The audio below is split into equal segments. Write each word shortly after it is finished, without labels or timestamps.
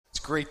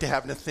great to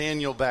have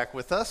Nathaniel back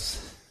with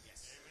us.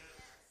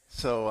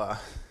 So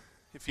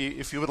if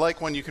you would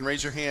like one, you can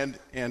raise your hand,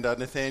 and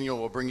Nathaniel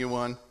will bring you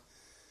one.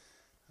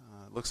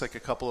 Looks like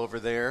a couple over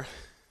there.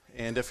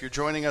 And if you're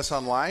joining us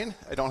online,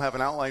 I don't have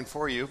an outline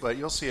for you, but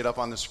you'll see it up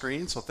on the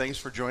screen. So thanks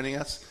for joining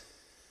us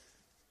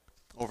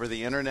over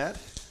the internet.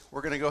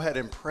 We're going to go ahead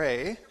and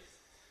pray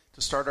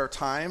to start our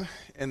time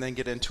and then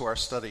get into our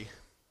study.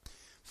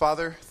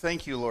 Father,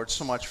 thank you, Lord,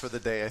 so much for the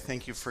day. I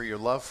thank you for your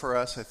love for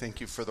us. I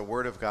thank you for the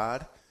Word of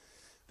God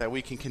that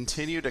we can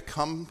continue to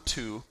come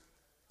to,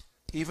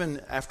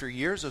 even after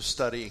years of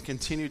study, and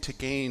continue to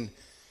gain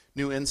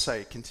new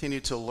insight, continue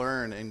to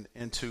learn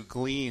and to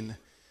glean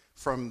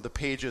from the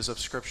pages of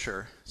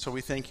Scripture. So we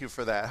thank you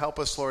for that. Help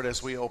us, Lord,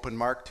 as we open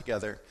Mark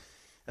together,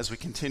 as we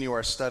continue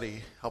our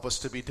study. Help us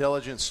to be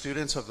diligent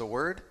students of the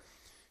Word,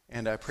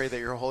 and I pray that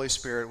your Holy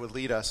Spirit would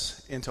lead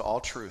us into all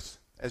truth,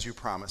 as you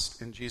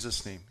promised. In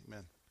Jesus' name,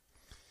 amen.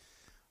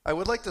 I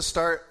would like to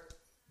start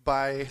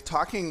by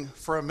talking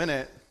for a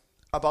minute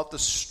about the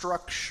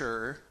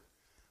structure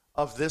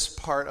of this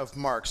part of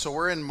Mark. So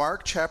we're in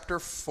Mark chapter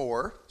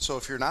 4. So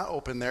if you're not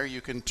open there, you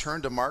can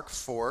turn to Mark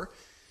 4.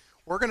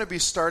 We're going to be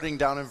starting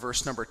down in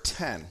verse number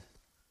 10.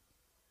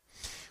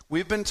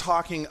 We've been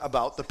talking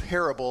about the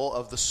parable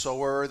of the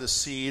sower, the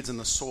seeds, and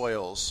the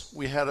soils.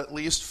 We had at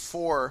least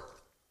 4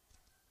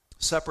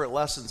 separate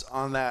lessons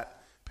on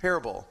that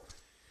parable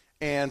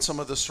and some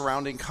of the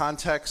surrounding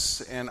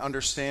context and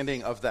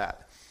understanding of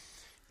that.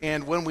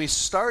 And when we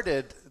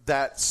started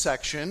that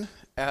section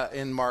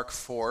in Mark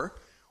 4,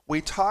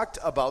 we talked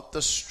about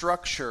the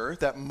structure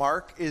that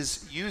Mark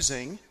is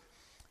using,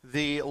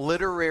 the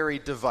literary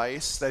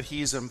device that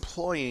he's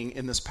employing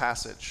in this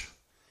passage.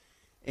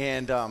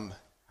 And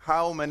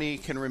how many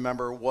can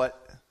remember what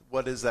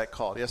is that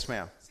called? Yes,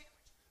 ma'am.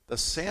 The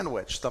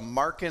sandwich, the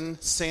Markan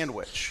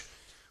sandwich,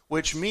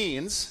 which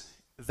means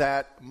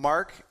that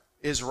Mark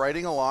is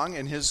writing along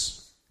in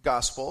his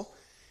gospel,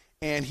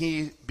 and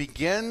he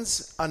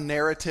begins a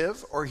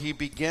narrative, or he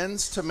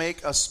begins to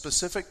make a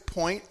specific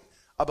point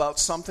about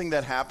something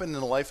that happened in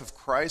the life of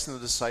Christ and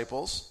the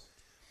disciples.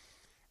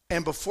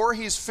 And before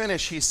he's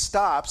finished, he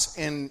stops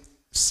and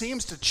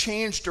seems to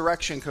change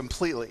direction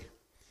completely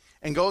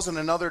and goes in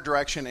another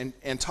direction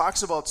and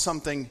talks about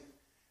something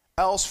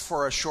else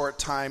for a short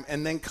time,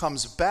 and then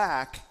comes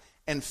back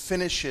and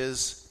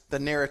finishes the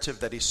narrative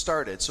that he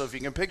started. So if you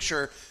can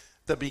picture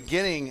the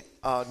beginning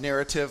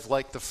narrative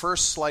like the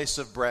first slice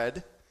of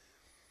bread,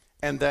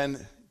 and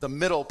then the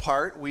middle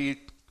part, we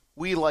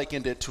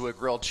likened it to a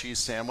grilled cheese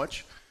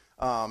sandwich.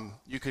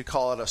 You could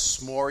call it a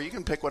s'more. You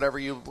can pick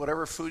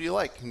whatever food you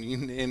like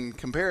and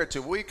compare it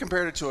to. We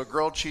compared it to a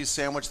grilled cheese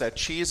sandwich. That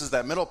cheese is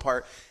that middle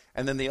part,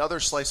 and then the other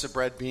slice of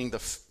bread being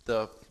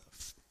the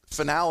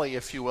finale,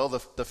 if you will,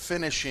 the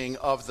finishing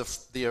of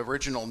the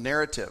original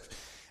narrative.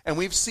 And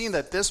we've seen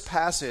that this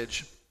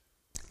passage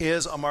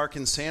is a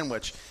Markan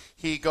sandwich.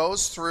 He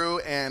goes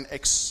through and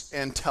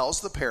tells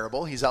the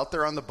parable. He's out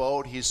there on the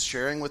boat. He's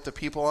sharing with the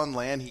people on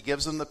land. He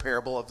gives them the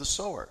parable of the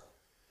sower.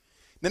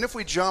 Then if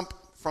we jump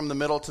from the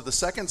middle to the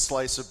second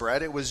slice of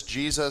bread, it was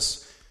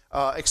Jesus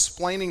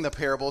explaining the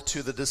parable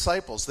to the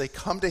disciples. They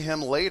come to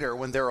him later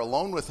when they're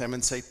alone with him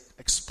and say,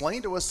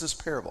 explain to us this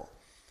parable.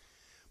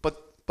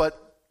 But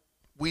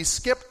we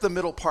skipped the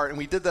middle part, and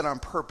we did that on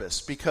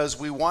purpose because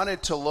we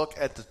wanted to look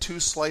at the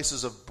 2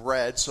 slices of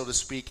bread, so to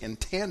speak, in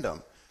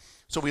tandem.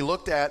 So we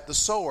looked at the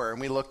sower, and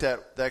we looked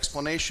at the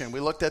explanation. We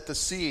looked at the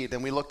seed,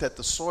 and we looked at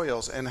the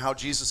soils and how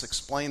Jesus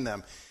explained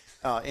them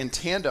in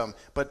tandem.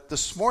 But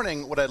this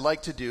morning, what I'd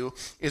like to do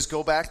is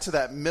go back to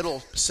that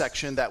middle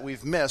section that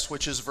we've missed,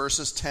 which is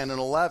verses 10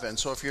 and 11.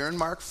 So if you're in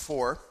Mark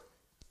 4,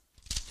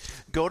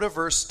 go to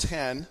verse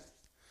 10.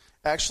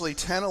 Actually,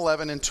 10,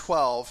 11, and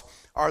 12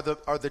 are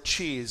the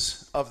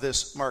cheese of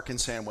this Markan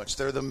sandwich.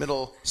 They're the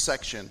middle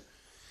section.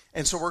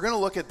 And so we're going to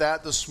look at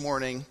that this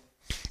morning.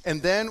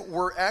 And then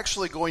we're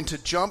actually going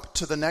to jump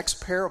to the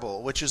next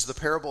parable, which is the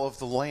parable of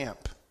the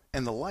lamp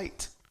and the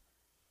light.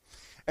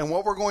 And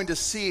what we're going to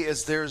see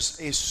is there's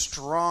a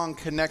strong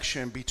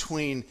connection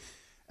between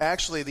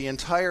actually the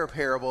entire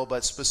parable,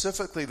 but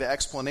specifically the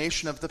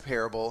explanation of the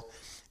parable,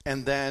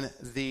 and then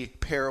the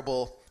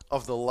parable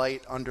of the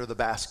light under the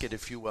basket,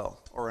 if you will,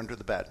 or under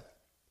the bed.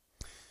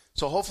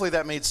 So hopefully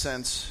that made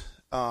sense.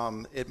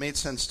 It made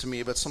sense to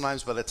me, but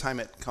sometimes by the time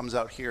it comes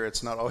out here,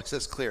 it's not always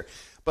as clear.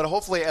 But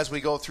hopefully as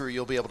we go through,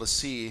 you'll be able to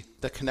see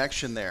the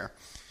connection there.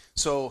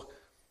 So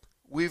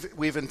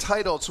we've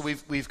entitled, so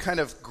we've kind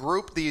of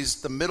grouped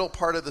the middle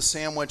part of the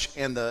sandwich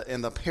and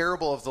the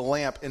parable of the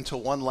lamp into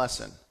one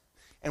lesson.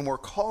 And we're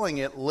calling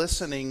it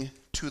listening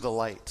to the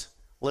light.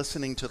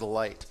 Listening to the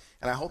light.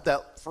 And I hope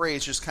that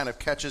phrase just kind of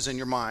catches in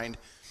your mind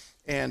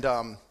and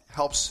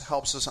helps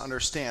us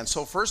understand.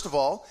 So first of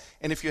all,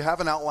 and if you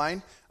have an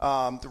outline,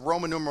 the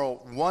Roman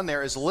numeral 1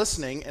 there is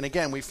listening. And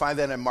again, we find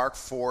that in Mark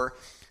 4,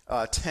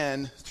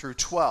 10 through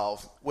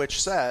 12,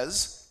 which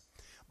says,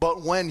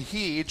 but when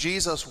he,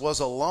 Jesus,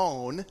 was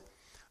alone,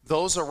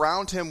 those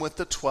around him with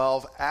the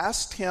 12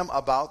 asked him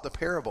about the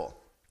parable.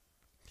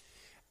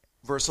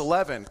 Verse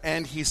 11,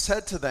 and he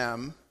said to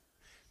them,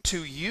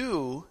 to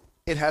you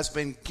it has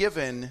been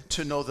given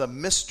to know the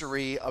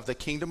mystery of the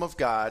kingdom of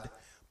God,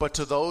 but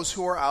to those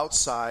who are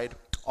outside,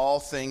 all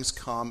things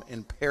come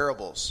in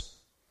parables.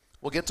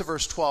 We'll get to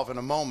verse 12 in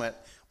a moment,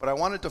 but I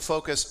wanted to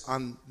focus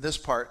on this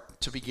part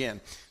to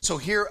begin. So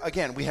here,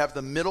 again, we have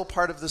the middle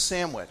part of the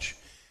sandwich.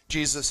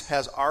 Jesus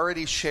has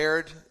already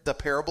shared the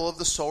parable of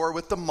the sower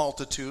with the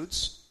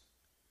multitudes.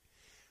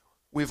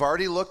 We've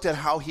already looked at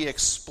how he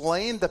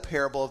explained the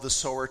parable of the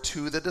sower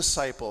to the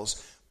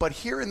disciples. But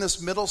here in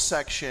this middle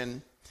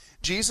section,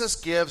 Jesus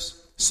gives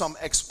some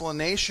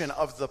explanation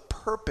of the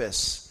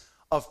purpose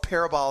of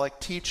parabolic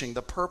teaching,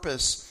 the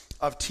purpose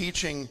of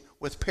teaching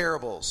with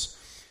parables.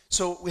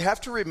 So we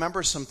have to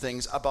remember some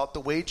things about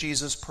the way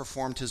Jesus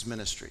performed his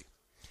ministry.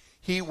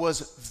 He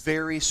was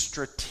very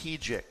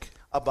strategic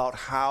about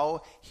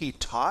how he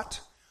taught,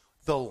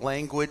 the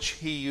language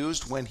he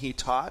used when he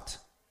taught.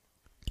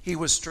 He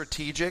was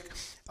strategic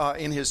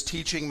in his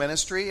teaching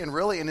ministry and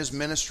really in his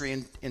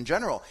ministry in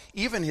general.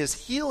 Even his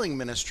healing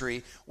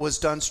ministry was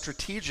done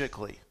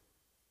strategically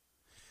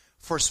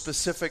for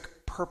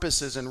specific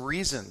purposes and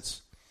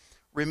reasons.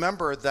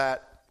 Remember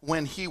that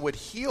when he would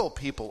heal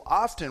people,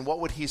 often what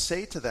would he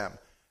say to them?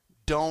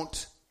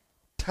 Don't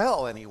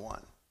tell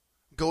anyone.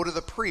 Go to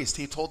the priest.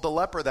 He told the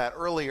leper that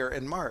earlier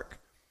in Mark.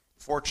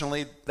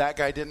 Fortunately, that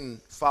guy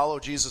didn't follow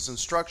Jesus'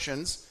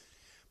 instructions,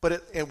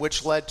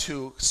 which led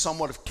to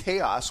somewhat of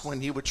chaos. When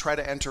he would try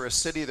to enter a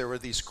city, there were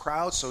these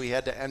crowds, so he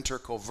had to enter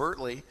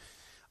covertly.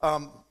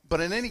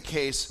 But in any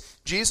case,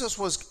 Jesus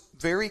was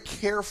very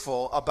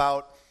careful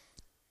about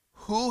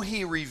who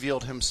he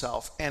revealed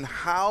himself and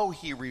how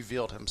he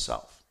revealed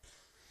himself.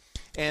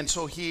 And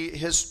so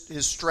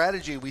his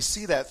strategy, we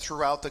see that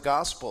throughout the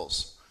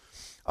Gospels.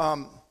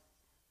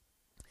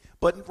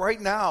 But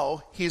right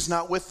now, he's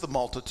not with the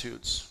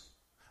multitudes.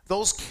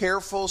 Those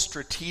careful,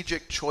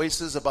 strategic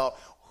choices about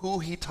who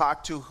he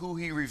talked to, who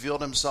he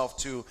revealed himself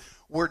to,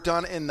 were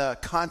done in the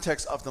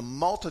context of the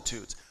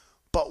multitudes.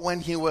 But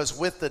when he was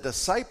with the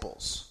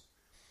disciples,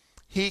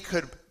 he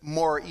could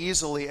more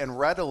easily and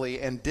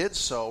readily, and did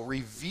so,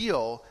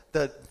 reveal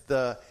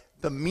the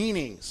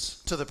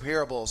meanings to the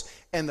parables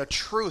and the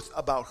truth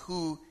about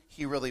who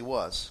he really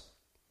was.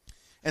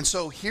 And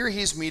so here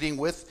he's meeting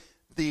with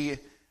the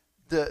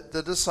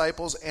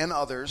disciples and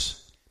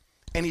others,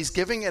 and he's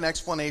giving an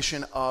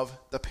explanation of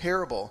the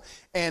parable.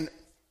 And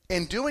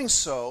in doing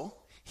so,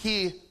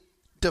 he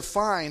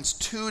defines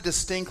two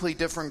distinctly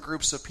different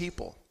groups of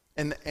people.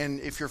 And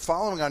if you're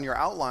following on your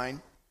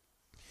outline,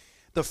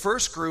 the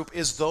first group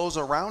is those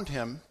around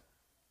him,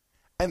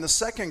 and the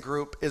second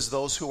group is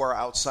those who are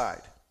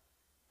outside.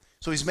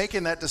 So he's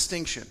making that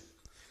distinction.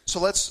 So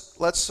let's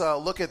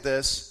look at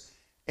this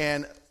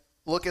and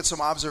look at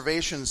some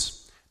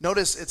observations.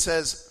 Notice it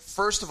says,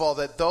 first of all,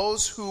 that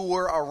those who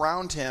were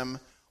around him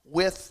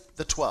with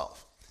the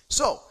 12.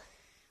 So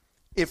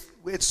if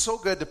it's so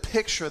good to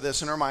picture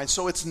this in our mind.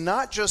 So it's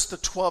not just the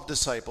 12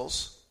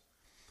 disciples,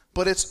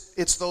 but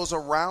it's those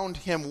around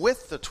him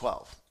with the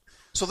 12.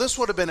 So this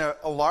would have been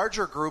a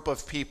larger group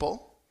of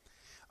people,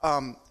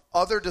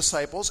 other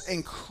disciples,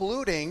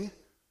 including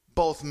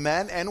both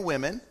men and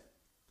women.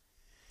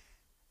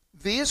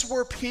 These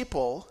were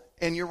people,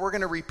 and we're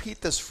going to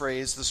repeat this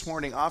phrase this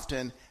morning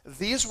often,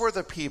 these were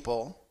the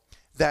people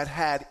that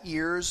had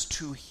ears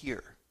to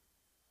hear.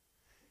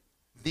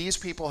 These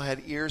people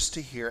had ears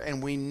to hear,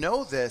 and we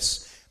know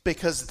this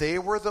because they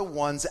were the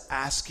ones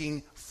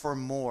asking for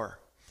more.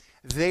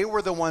 They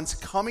were the ones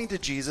coming to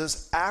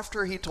Jesus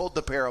after he told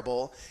the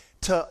parable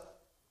to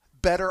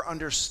better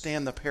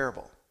understand the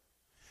parable.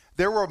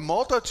 There were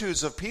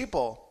multitudes of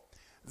people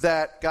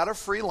that got a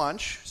free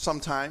lunch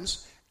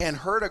sometimes and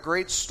heard a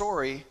great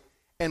story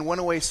and went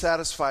away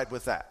satisfied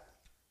with that.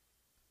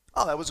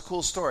 Oh, that was a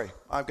cool story.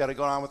 I've got to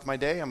go on with my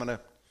day. I'm going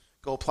to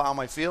go plow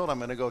my field. I'm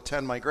going to go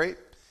tend my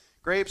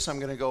grapes. I'm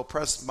going to go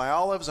press my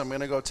olives. I'm going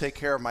to go take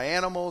care of my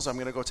animals. I'm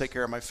going to go take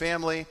care of my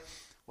family.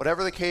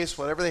 Whatever the case,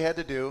 whatever they had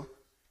to do,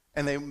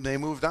 and they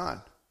moved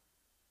on.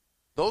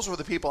 Those were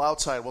the people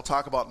outside we'll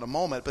talk about in a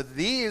moment, but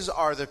these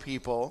are the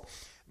people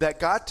that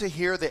got to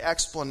hear the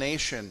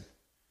explanation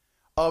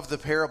of the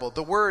parable.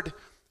 The word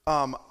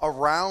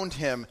around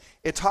him,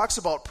 it talks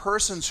about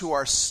persons who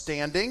are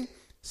standing,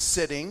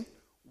 sitting,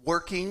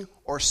 working,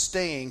 or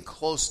staying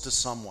close to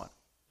someone.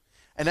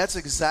 And that's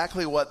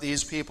exactly what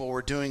these people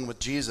were doing with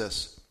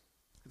Jesus.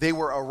 They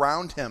were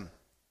around him.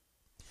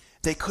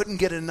 They couldn't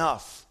get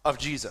enough of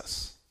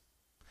Jesus.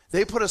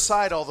 They put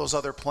aside all those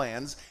other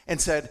plans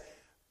and said,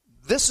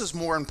 this is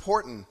more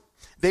important.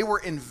 They were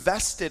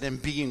invested in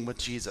being with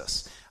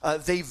Jesus.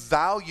 They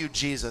valued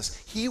Jesus.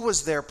 He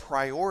was their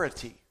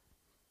priority.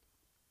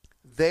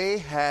 They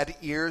had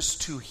ears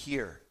to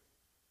hear.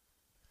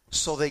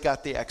 So they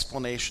got the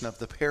explanation of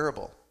the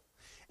parable.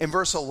 In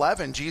verse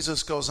 11,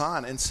 Jesus goes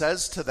on and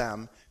says to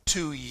them,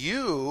 to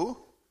you,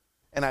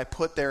 and I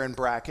put there in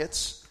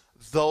brackets,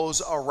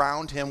 those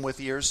around him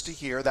with ears to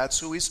hear, that's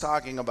who he's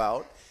talking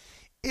about,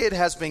 it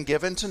has been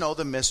given to know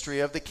the mystery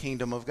of the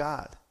kingdom of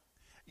God.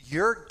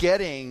 You're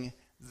getting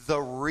the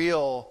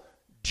real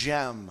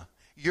gem.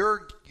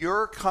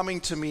 You're coming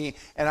to me,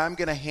 and I'm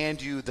going to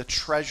hand you the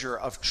treasure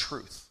of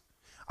truth.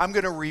 I'm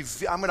going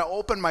to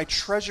open my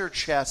treasure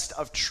chest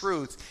of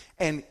truth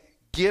and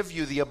give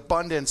you the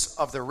abundance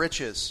of the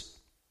riches.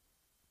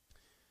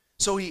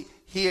 So he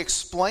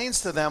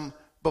explains to them,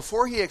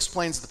 before he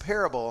explains the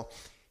parable,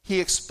 he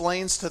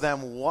explains to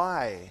them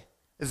why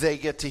they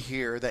get to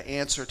hear the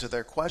answer to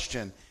their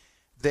question.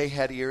 They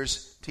had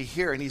ears to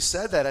hear. And he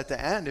said that at the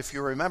end, if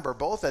you remember,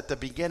 both at the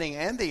beginning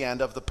and the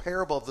end of the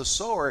parable of the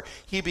sower,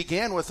 he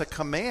began with a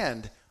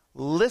command: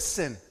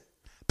 listen,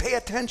 pay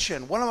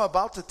attention. What I'm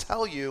about to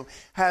tell you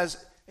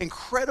has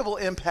incredible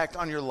impact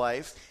on your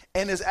life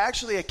and is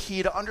actually a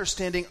key to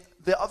understanding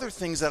the other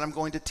things that I'm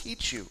going to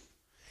teach you.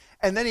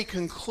 And then he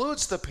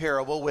concludes the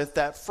parable with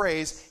that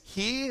phrase,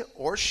 he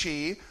or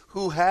she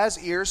who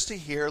has ears to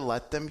hear,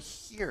 let them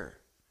hear.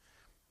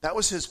 That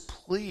was his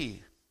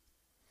plea.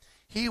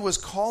 He was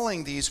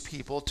calling these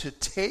people to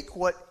take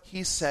what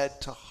he said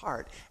to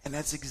heart. And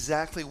that's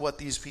exactly what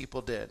these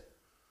people did.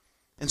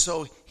 And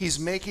so he's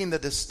making the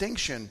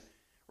distinction.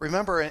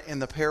 Remember, in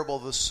the parable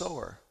of the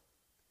sower,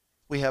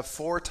 we have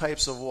 4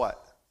 types of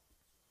what?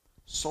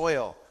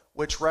 Soil,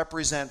 which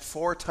represent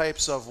 4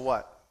 types of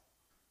what?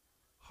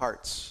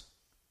 Hearts.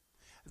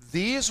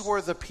 These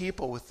were the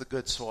people with the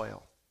good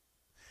soil.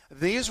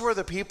 These were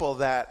the people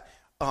that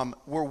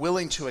were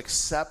willing to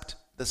accept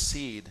the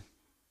seed.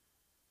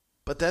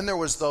 But then there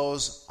was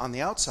those on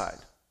the outside.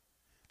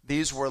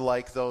 These were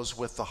like those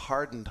with the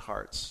hardened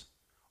hearts,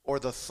 or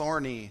the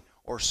thorny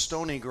or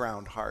stony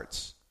ground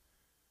hearts,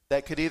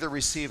 that could either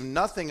receive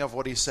nothing of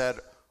what he said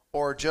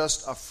or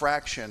just a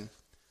fraction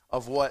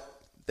of what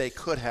they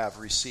could have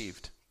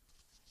received.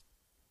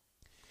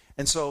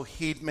 And so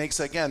he makes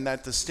again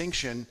that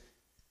distinction.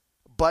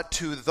 But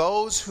to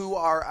those who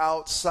are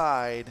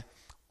outside,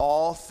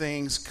 all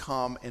things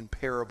come in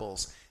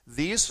parables.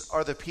 These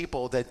are the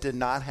people that did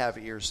not have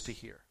ears to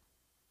hear.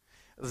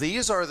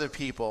 These are the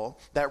people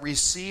that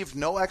received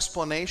no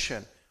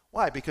explanation.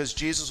 Why? Because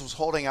Jesus was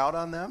holding out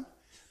on them?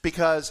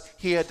 Because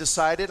he had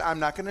decided, I'm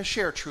not going to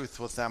share truth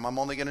with them. I'm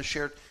only going to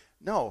share...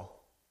 No.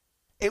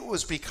 It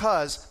was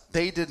because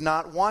they did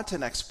not want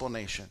an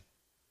explanation.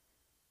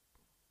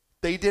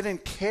 They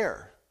didn't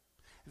care.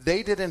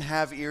 They didn't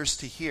have ears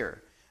to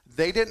hear.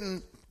 They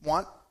didn't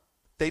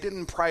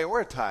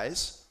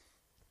prioritize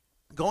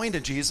going to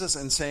Jesus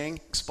and saying,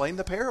 explain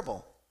the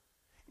parable.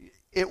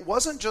 It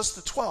wasn't just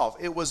the 12.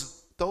 It was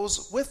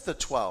those with the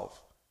 12.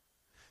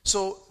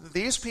 So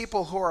these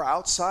people who are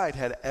outside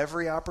had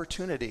every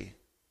opportunity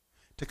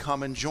to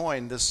come and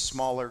join this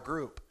smaller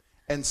group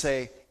and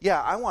say,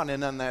 yeah, I want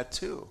in on that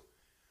too.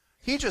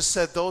 He just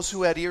said those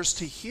who had ears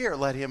to hear,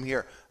 let him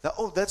hear.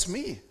 That's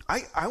me.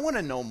 I want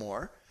to know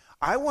more.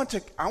 I want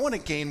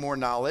to gain more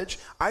knowledge.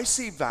 I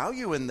see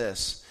value in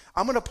this.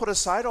 I'm going to put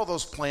aside all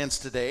those plans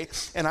today,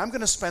 and I'm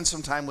going to spend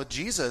some time with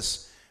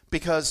Jesus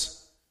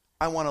because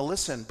I want to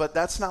listen. But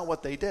that's not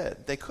what they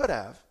did. They could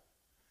have.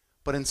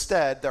 But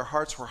instead, their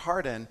hearts were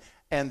hardened,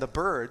 and the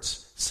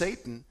birds,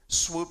 Satan,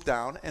 swooped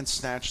down and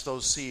snatched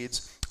those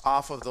seeds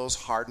off of those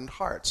hardened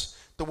hearts.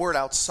 The word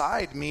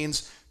outside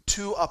means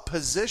to a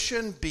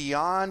position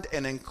beyond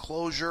an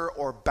enclosure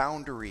or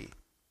boundary.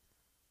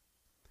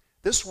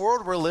 This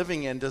world we're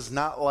living in does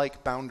not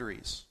like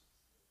boundaries.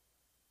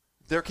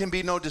 There can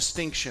be no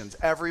distinctions.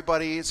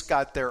 Everybody's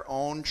got their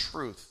own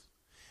truth.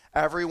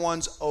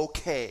 Everyone's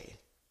okay.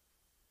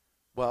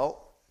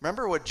 Well,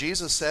 remember what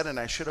Jesus said, and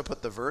I should have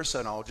put the verse,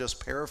 and I'll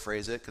just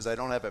paraphrase it because I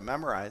don't have it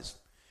memorized.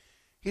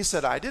 He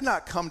said, I did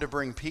not come to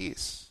bring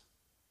peace,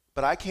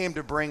 but I came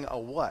to bring a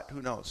what?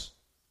 Who knows?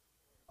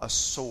 A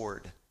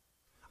sword.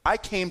 I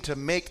came to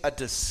make a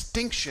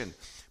distinction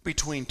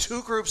between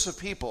 2 groups of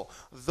people,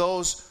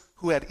 those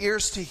who had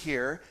ears to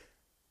hear,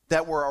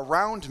 that were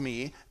around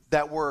me,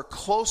 that were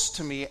close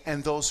to me,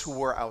 and those who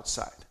were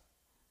outside.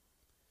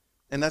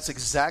 And that's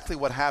exactly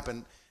what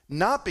happened.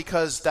 Not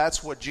because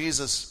that's what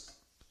Jesus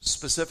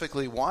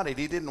specifically wanted.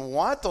 He didn't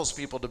want those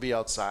people to be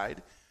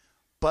outside,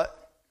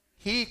 but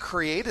he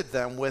created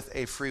them with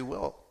a free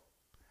will.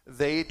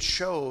 They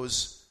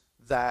chose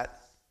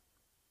that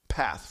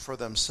path for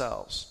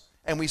themselves.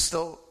 And we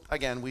still,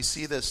 again, we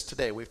see this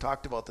today. We've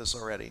talked about this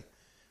already.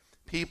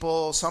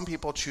 Some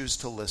people choose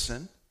to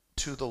listen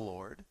to the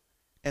Lord,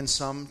 and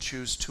some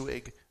choose to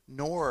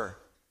ignore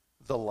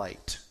the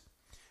light.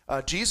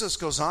 Jesus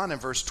goes on in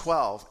verse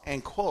 12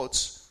 and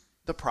quotes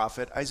the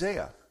prophet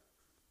Isaiah.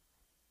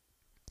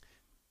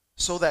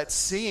 So that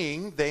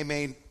seeing they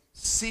may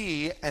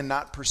see and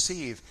not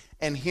perceive,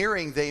 and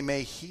hearing they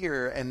may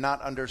hear and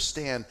not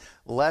understand,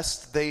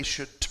 lest they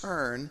should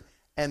turn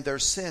and their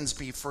sins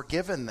be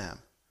forgiven them.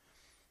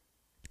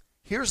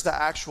 Here's the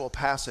actual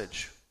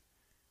passage.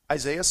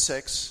 Isaiah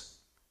 6,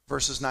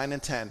 verses 9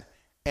 and 10.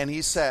 And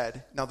he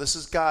said, now this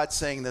is God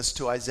saying this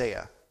to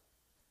Isaiah.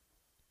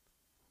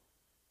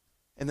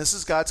 And this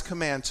is God's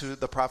command to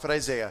the prophet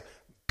Isaiah.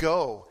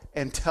 Go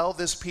and tell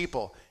this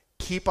people,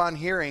 keep on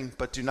hearing,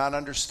 but do not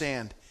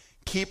understand.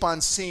 Keep on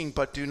seeing,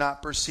 but do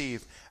not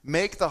perceive.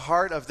 Make the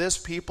heart of this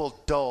people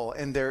dull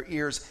and their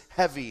ears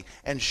heavy,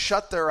 and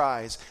shut their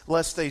eyes,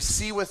 lest they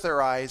see with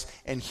their eyes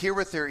and hear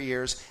with their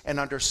ears and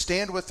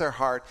understand with their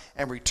heart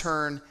and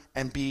return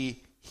and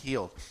be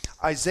healed.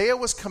 Isaiah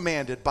was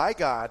commanded by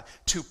God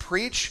to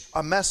preach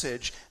a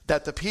message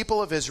that the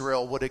people of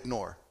Israel would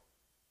ignore.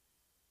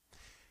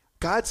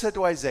 God said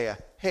to Isaiah,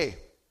 hey,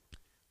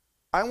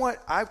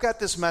 I've got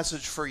this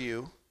message for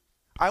you.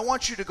 I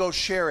want you to go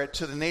share it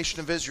to the nation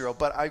of Israel,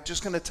 but I'm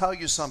just going to tell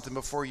you something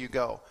before you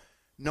go.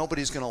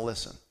 Nobody's going to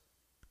listen.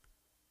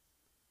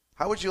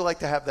 How would you like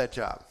to have that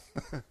job?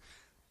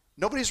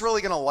 Nobody's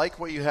really going to like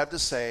what you have to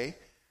say,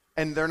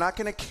 and they're not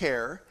going to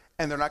care,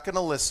 and they're not going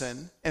to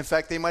listen. In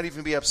fact, they might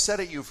even be upset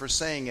at you for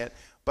saying it,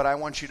 but I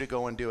want you to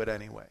go and do it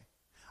anyway.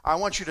 I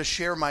want you to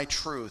share my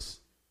truth,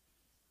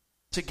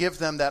 to give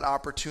them that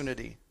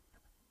opportunity.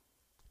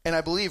 And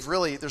I believe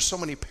really there's so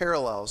many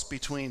parallels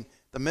between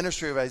the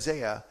ministry of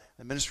Isaiah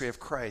and the ministry of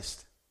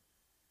Christ.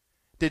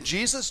 Did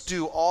Jesus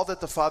do all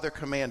that the Father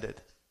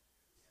commanded?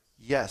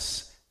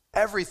 Yes.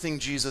 Everything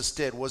Jesus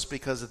did was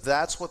because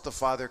that's what the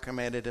Father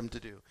commanded him to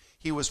do.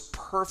 He was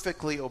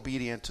perfectly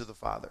obedient to the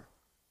Father.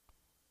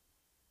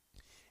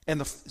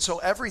 And so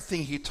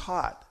everything he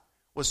taught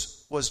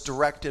was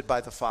directed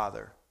by the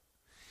Father.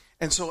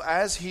 And so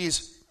as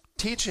he's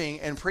teaching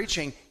and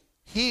preaching,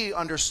 he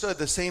understood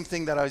the same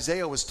thing that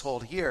Isaiah was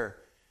told here.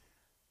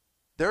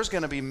 There's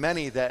going to be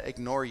many that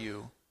ignore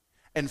you.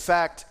 In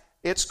fact,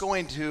 it's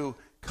going to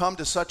come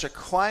to such a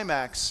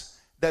climax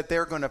that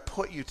they're going to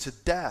put you to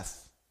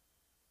death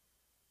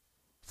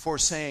for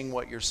saying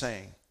what you're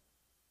saying.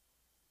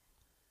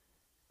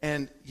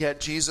 And yet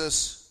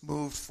Jesus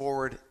moved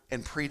forward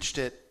and preached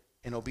it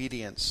in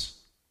obedience.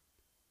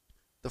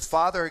 The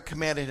Father had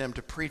commanded him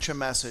to preach a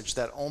message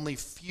that only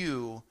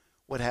few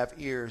would have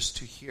ears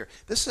to hear.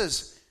 This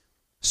is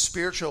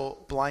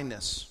spiritual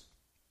blindness.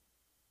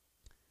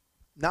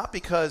 Not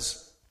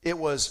because it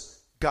was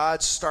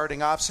God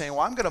starting off saying,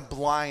 well, I'm going to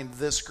blind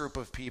this group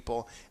of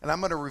people and I'm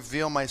going to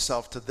reveal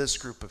myself to this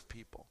group of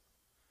people.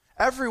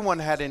 Everyone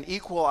had an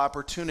equal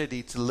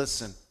opportunity to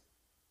listen.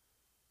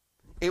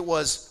 It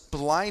was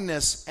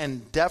blindness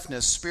and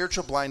deafness,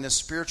 spiritual blindness,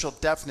 spiritual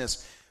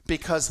deafness,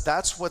 because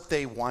that's what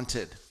they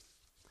wanted.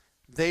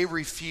 They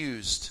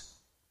refused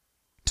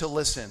to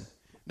listen.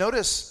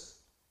 Notice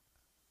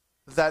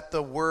that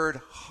the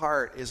word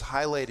heart is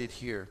highlighted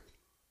here.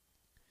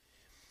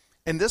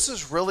 And this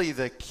is really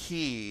the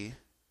key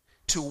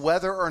to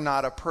whether or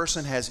not a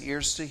person has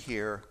ears to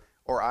hear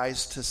or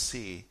eyes to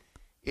see.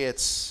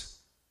 It's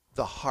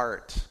the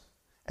heart.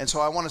 And so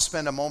I want to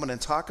spend a moment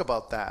and talk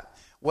about that.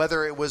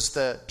 Whether it was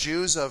the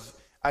Jews of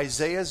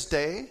Isaiah's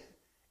day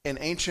in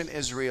ancient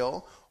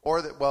Israel,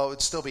 or that, well, it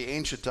would still be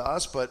ancient to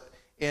us, but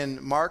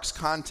in Mark's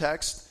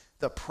context,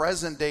 the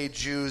present day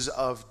Jews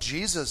of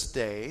Jesus'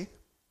 day,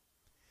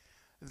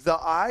 the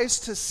eyes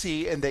to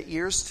see and the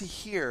ears to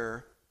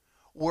hear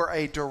were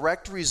a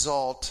direct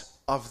result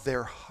of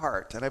their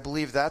heart. And I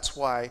believe that's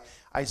why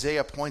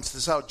Isaiah points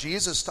this out.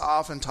 Jesus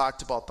often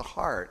talked about the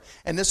heart.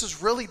 And this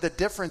is really the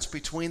difference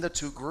between the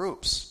two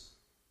groups.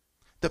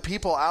 The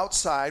people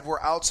outside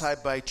were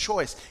outside by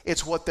choice.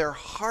 It's what their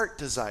heart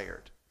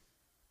desired.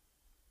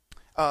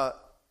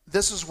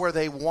 This is where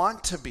they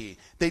want to be.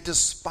 They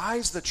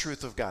despise the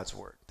truth of God's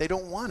word. They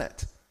don't want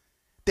it.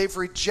 They've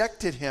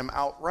rejected him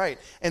outright.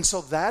 And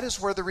so that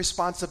is where the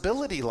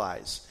responsibility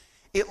lies.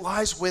 It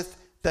lies with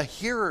the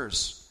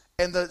hearers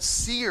and the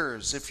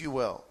seers, if you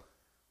will.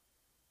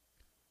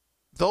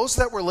 Those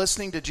that were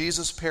listening to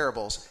Jesus'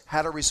 parables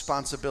had a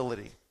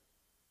responsibility.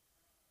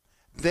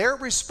 Their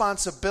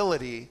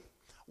responsibility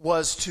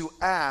was to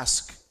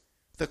ask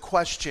the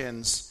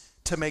questions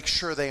to make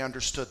sure they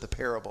understood the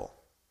parable.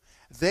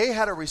 They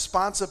had a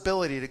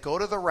responsibility to go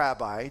to the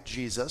rabbi,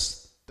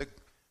 Jesus,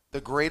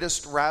 the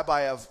greatest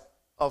rabbi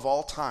of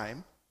all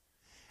time,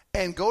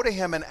 and go to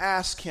him and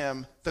ask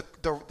him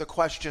the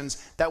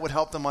questions that would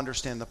help them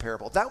understand the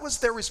parable. That was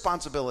their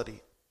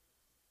responsibility.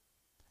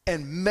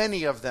 And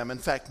many of them, in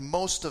fact,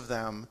 most of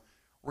them,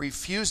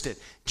 refused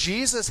it.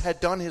 Jesus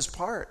had done his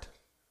part.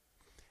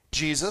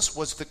 Jesus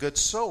was the good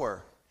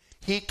sower.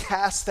 He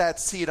cast that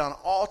seed on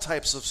all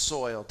types of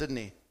soil, didn't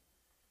he?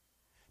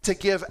 To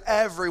give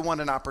everyone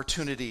an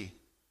opportunity.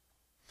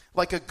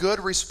 Like a good,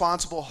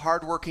 responsible,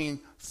 hardworking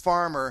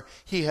farmer,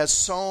 he has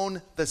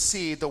sown the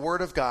seed, the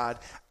word of God,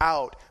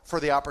 out for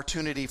the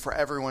opportunity for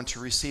everyone to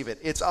receive it.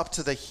 It's up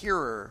to the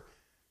hearer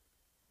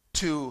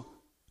to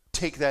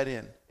take that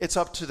in. It's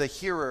up to the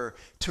hearer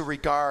to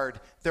regard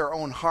their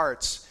own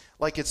hearts.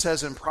 Like it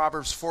says in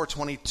Proverbs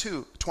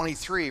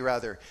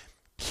 4:23,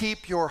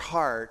 keep your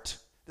heart,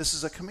 this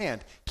is a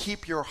command,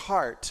 keep your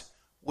heart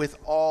with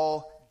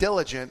all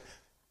diligence,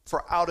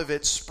 for out of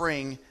it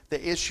spring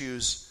the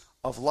issues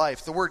of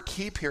life. The word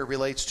keep here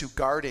relates to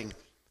guarding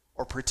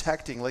or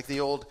protecting, like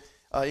the old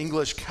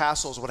English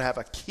castles would have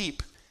a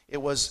keep.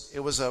 It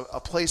was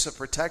a place of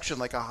protection,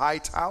 like a high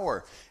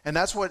tower. And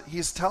that's what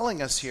he's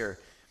telling us here,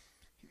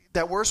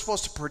 that we're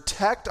supposed to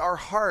protect our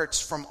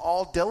hearts from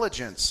all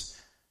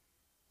diligence,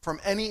 from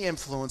any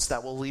influence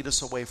that will lead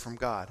us away from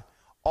God.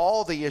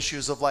 all the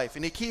issues of life.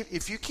 And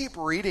if you keep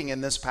reading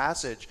in this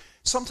passage,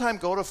 sometime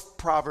go to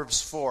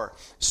Proverbs 4.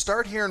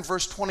 Start here in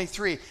verse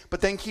 23,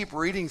 but then keep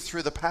reading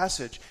through the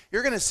passage.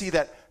 You're going to see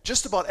that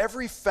just about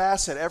every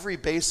facet, every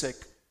basic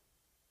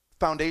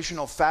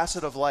foundational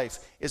facet of life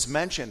is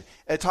mentioned.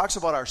 It talks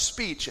about our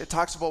speech. It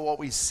talks about what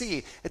we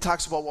see. It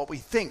talks about what we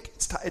think.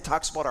 It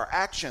talks about our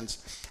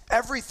actions.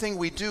 Everything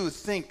we do,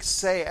 think,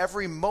 say,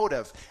 every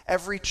motive,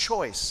 every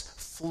choice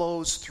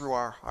flows through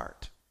our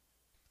heart.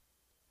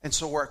 And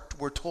so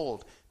we're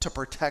told to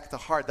protect the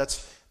heart.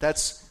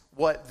 That's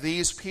what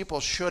these people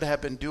should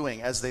have been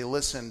doing as they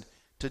listened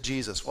to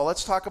Jesus. Well,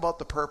 let's talk about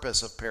the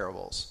purpose of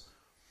parables.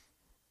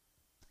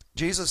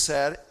 Jesus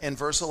said in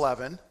verse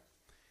 11,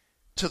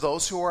 to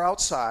those who are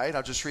outside,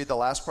 I'll just read the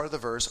last part of the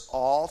verse,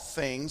 all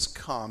things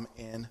come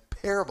in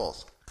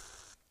parables.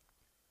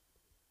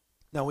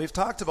 Now, we've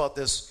talked about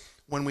this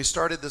when we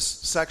started this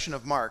section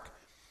of Mark,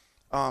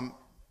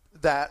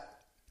 that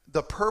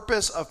the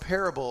purpose of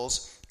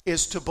parables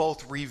is to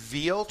both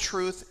reveal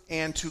truth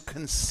and to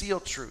conceal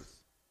truth.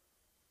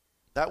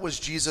 That was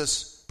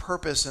Jesus'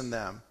 purpose in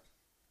them.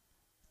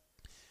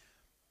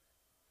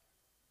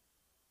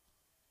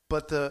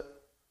 But the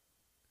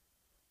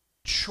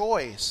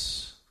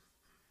choice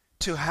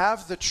to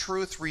have the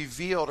truth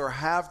revealed or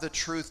have the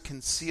truth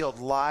concealed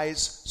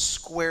lies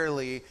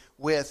squarely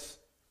with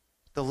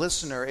the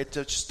listener. It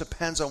just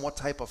depends on what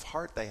type of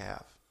heart they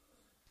have.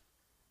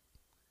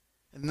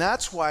 And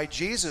that's why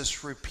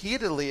Jesus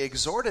repeatedly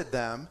exhorted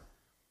them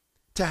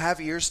to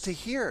have ears to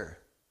hear.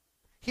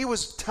 He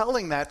was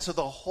telling that to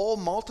the whole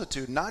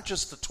multitude, not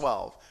just the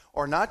 12,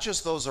 or not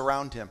just those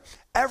around him.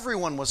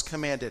 Everyone was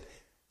commanded,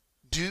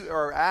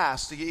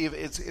 asked,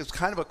 it's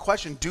kind of a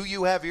question, do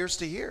you have ears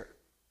to hear?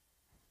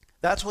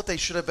 That's what they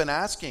should have been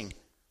asking.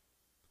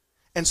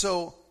 And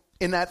so,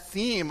 in that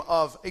theme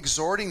of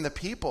exhorting the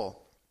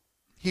people,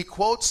 he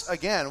quotes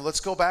again, let's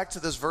go back to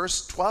this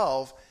verse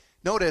 12.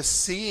 Notice,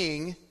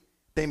 seeing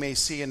they may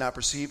see and not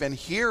perceive, and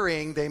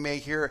hearing they may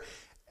hear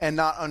and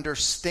not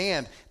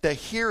understand. The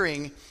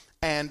hearing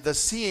and the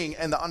seeing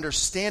and the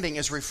understanding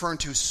is referring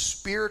to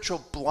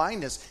spiritual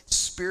blindness,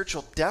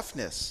 spiritual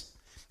deafness.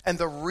 And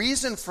the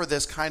reason for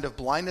this kind of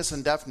blindness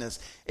and deafness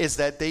is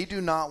that they do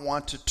not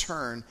want to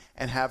turn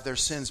and have their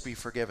sins be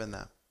forgiven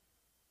them.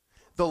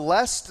 The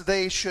lest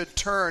they should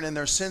turn and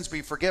their sins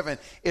be forgiven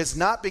is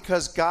not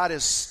because God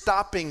is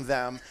stopping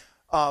them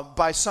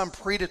by some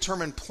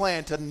predetermined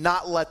plan to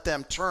not let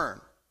them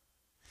turn.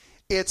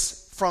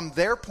 It's from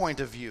their point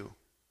of view.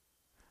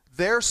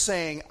 They're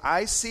saying,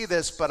 I see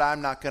this, but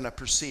I'm not going to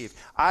perceive.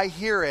 I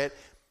hear it.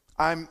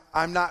 I'm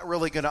not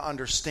really going to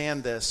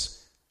understand this.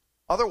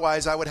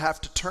 Otherwise, I would have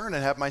to turn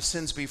and have my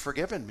sins be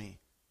forgiven me.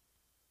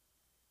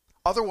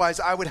 Otherwise,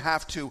 I would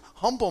have to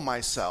humble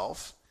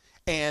myself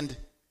and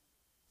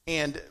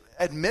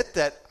admit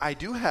that I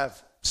do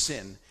have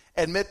sin.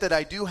 Admit that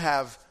I do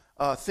have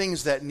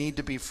things that need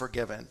to be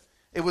forgiven.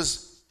 It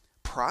was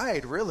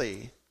pride,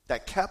 really,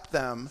 that kept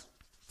them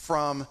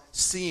from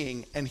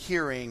seeing and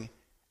hearing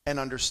and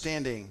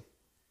understanding.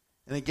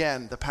 And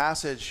again, the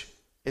passage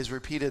is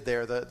repeated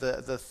there,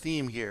 the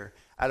theme here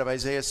out of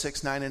Isaiah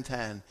 6, 9, and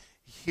 10.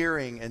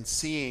 Hearing and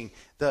seeing,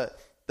 the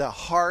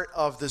heart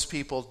of this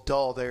people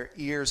dull, their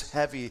ears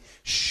heavy,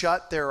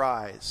 shut their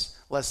eyes,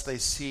 lest they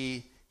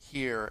see,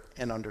 hear,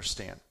 and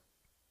understand.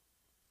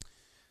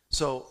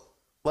 So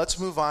let's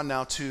move on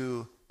now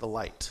to the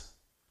light.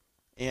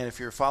 And if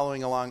you're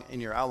following along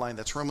in your outline,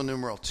 that's Roman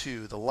numeral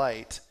 2, the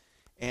light.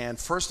 And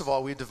first of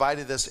all, we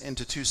divided this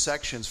into two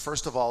sections.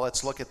 First of all,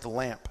 let's look at the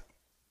lamp.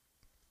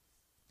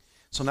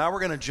 So now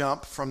we're going to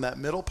jump from that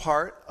middle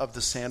part of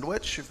the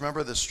sandwich.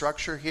 Remember the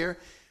structure here?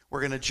 We're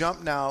going to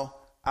jump now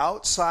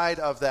outside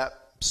of that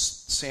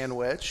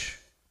sandwich,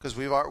 because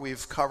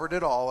we've covered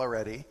it all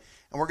already.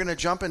 And we're going to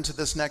jump into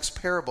this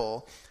next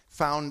parable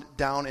found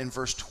down in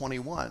verse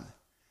 21.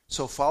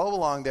 So follow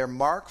along there.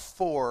 Mark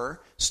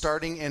 4,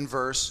 starting in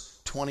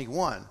verse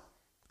 21.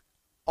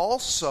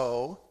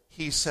 Also,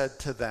 he said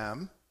to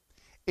them,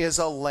 is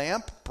a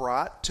lamp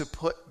brought to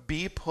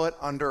be put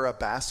under a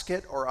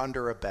basket or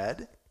under a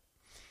bed?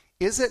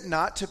 Is it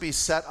not to be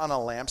set on a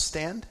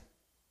lampstand?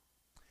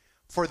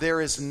 For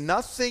there is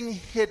nothing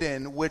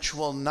hidden which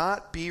will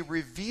not be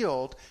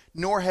revealed,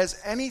 nor has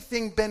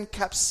anything been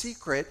kept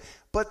secret,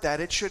 but that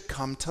it should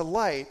come to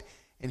light.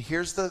 And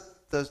here's the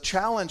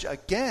challenge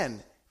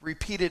again,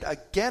 repeated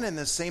again in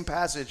the same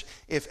passage.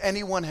 If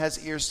anyone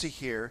has ears to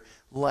hear,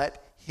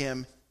 let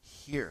him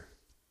hear.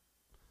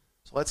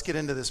 So let's get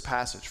into this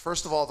passage.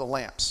 First of all, the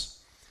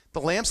lamps.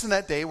 The lamps in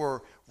that day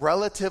were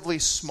relatively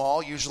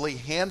small, usually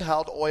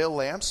handheld oil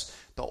lamps.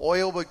 The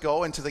oil would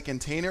go into the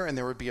container and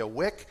there would be a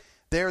wick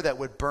there that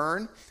would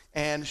burn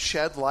and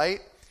shed light.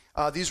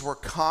 These were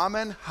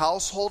common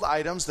household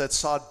items that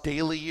saw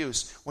daily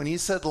use. When he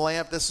said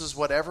lamp, this is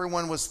what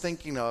everyone was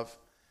thinking of.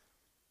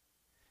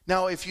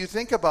 Now, if you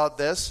think about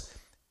this,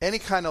 any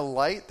kind of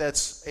light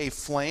that's a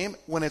flame,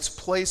 when it's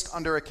placed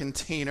under a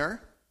container,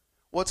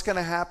 what's going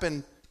to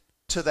happen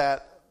to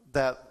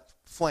that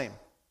flame?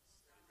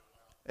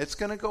 It's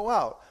going to go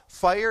out.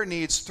 Fire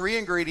needs 3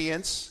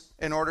 ingredients,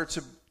 in order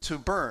to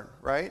burn,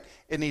 right?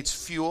 It needs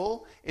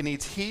fuel, it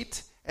needs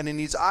heat, and it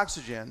needs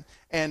oxygen.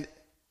 And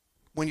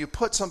when you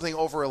put something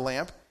over a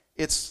lamp,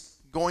 it's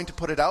going to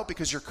put it out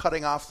because you're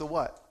cutting off the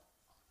what?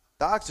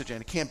 The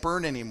oxygen. It can't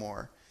burn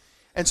anymore.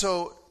 And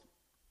so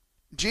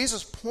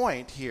Jesus'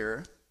 point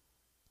here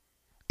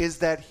is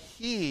that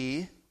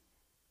he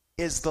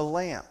is the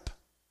lamp.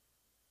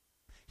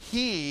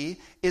 He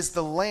is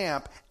the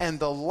lamp, and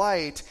the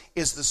light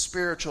is the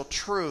spiritual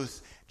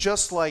truth,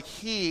 just like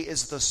he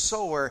is the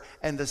sower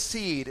and the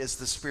seed is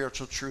the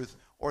spiritual truth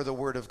or the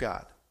word of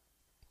God.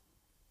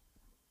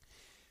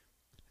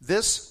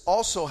 This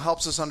also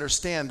helps us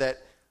understand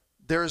that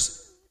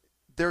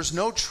there's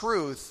no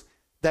truth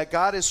that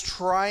God is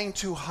trying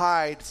to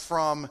hide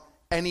from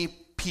any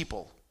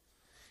people.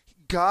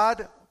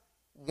 God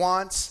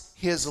wants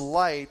his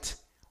light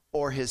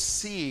or his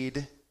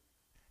seed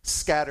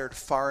scattered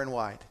far and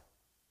wide.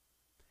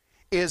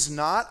 Is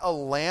not a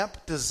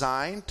lamp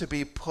designed to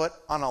be put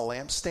on a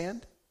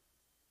lampstand?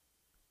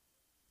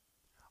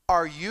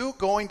 Are you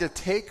going to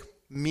take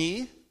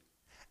me,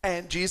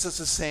 and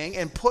Jesus is saying,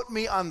 and put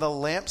me on the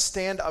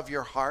lampstand of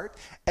your heart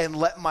and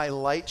let my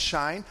light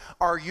shine?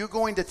 Are you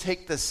going to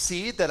take the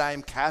seed that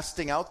I'm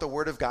casting out, the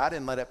word of God,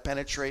 and let it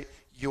penetrate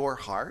your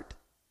heart?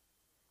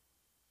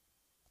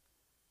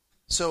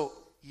 So,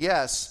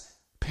 yes,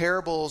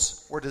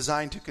 parables were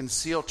designed to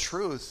conceal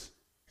truth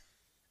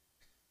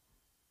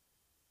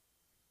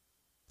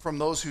from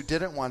those who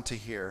didn't want to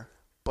hear,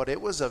 but it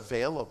was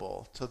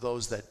available to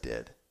those that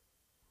did.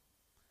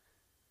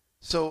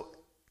 So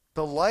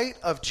the light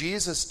of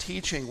Jesus'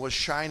 teaching was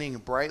shining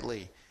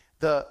brightly.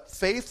 The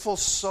faithful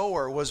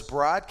sower was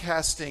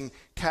broadcasting,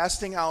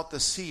 casting out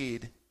the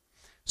seed.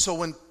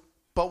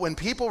 But when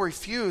people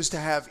refuse to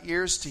have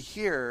ears to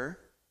hear,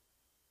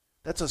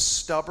 that's a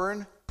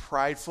stubborn,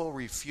 prideful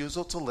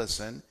refusal to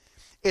listen.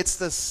 It's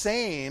the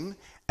same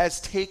as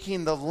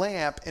taking the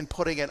lamp and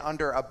putting it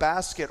under a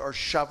basket or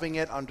shoving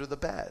it under the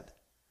bed.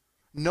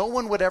 No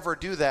one would ever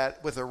do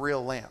that with a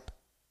real lamp.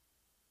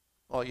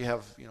 Well, you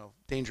have,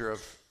 danger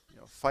of,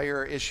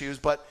 fire issues,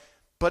 but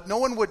no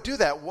one would do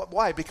that.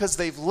 Why? Because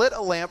they've lit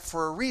a lamp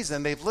for a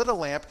reason. They've lit a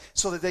lamp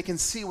so that they can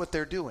see what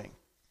they're doing.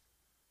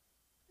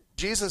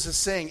 Jesus is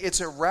saying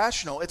it's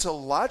irrational, it's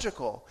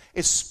illogical,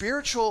 it's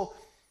spiritual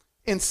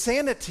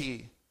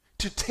insanity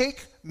to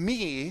take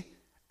me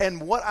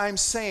and what I'm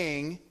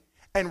saying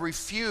and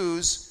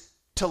refuse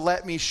to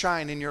let me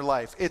shine in your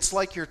life. It's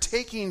like you're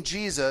taking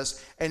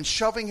Jesus and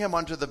shoving him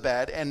under the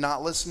bed and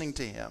not listening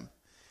to him.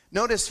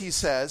 Notice he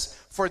says,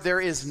 for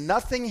there is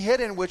nothing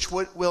hidden which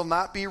will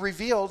not be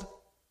revealed.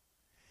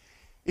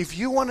 If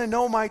you want to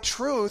know my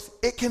truth,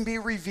 it can be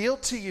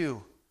revealed to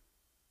you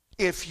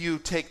if you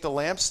take the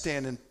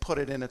lampstand and put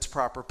it in its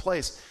proper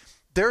place.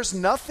 There's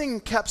nothing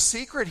kept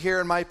secret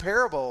here in my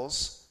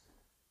parables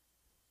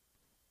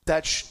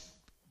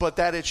but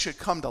that it should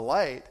come to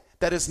light.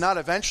 That is not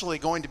eventually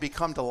going to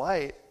become to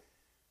light.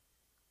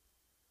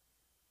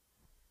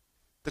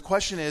 The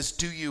question is,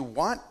 do you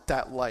want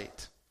that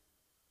light?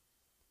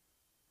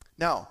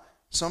 Now,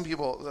 some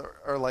people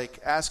are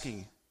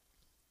asking,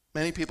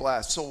 many people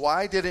ask, so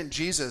why didn't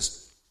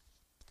Jesus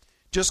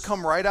just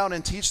come right out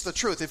and teach the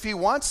truth? If he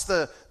wants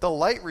the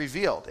light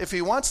revealed, if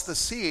he wants the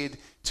seed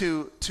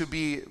to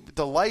be,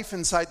 the life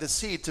inside the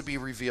seed to be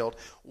revealed,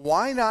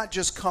 why not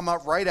just come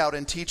up right out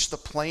and teach the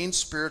plain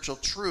spiritual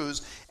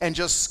truths and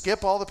just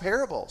skip all the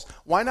parables?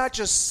 Why not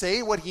just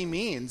say what he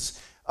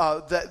means,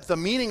 the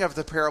meaning of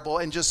the parable,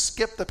 and just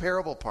skip the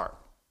parable part?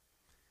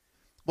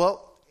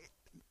 Well,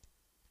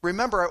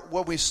 remember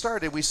when we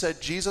started, we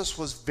said Jesus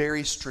was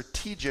very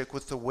strategic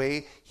with the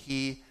way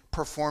he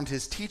performed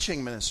his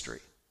teaching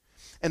ministry.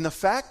 And the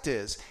fact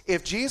is,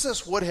 if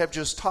Jesus would have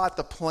just taught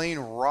the plain,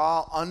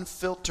 raw,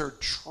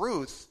 unfiltered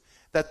truth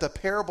that the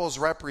parables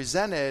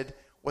represented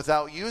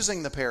without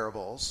using the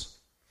parables,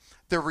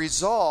 the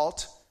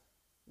result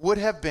would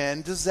have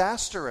been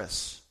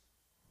disastrous.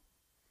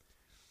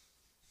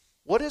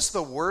 What is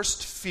the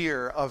worst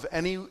fear of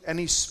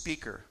any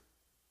speaker?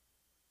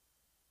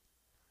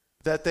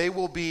 That they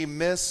will be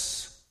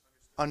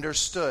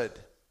misunderstood.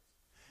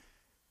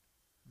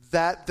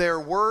 That their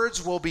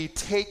words will be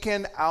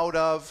taken out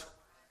of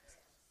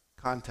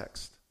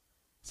context.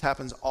 This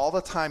happens all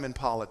the time in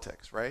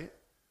politics, right?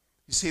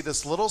 You see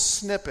this little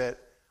snippet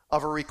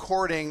of a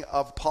recording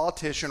of a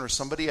politician or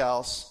somebody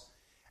else,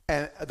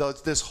 and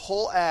this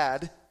whole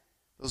ad,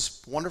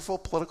 those wonderful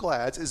political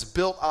ads, is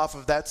built off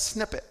of that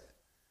snippet.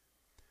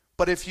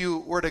 But if you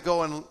were to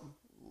go and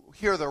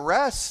hear the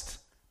rest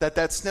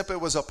that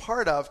snippet was a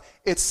part of,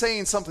 it's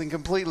saying something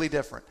completely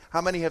different.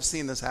 How many have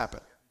seen this happen?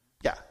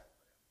 Yeah.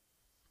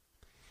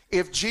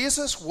 If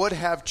Jesus would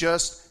have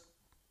just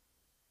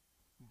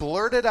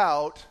blurted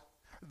out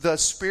the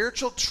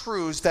spiritual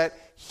truths that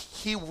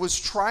he was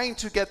trying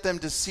to get them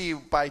to see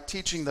by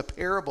teaching the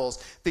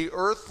parables, the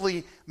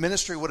earthly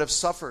ministry would have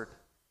suffered.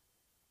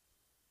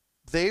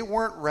 They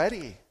weren't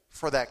ready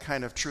for that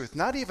kind of truth.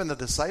 Not even the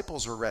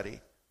disciples were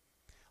ready.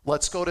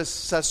 Let's go to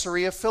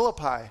Caesarea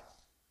Philippi.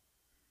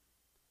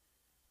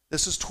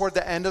 This is toward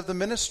the end of the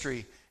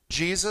ministry.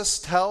 Jesus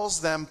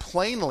tells them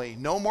plainly,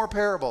 no more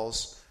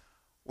parables.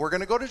 We're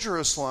going to go to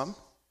Jerusalem.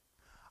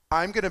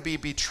 I'm going to be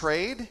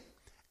betrayed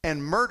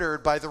and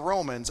murdered by the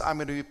Romans. I'm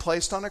going to be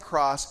placed on a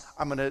cross.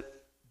 I'm going to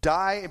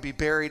die and be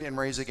buried and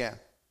raise again.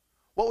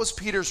 What was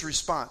Peter's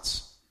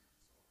response?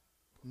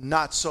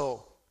 Not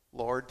so,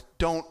 Lord.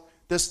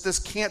 This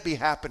can't be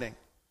happening.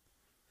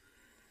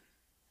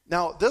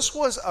 Now, this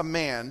was a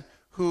man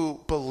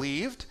who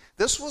believed.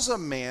 This was a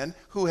man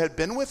who had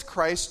been with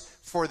Christ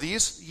for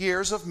these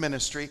years of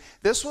ministry.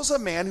 This was a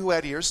man who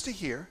had ears to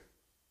hear.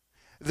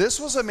 This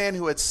was a man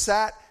who had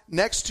sat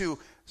next to,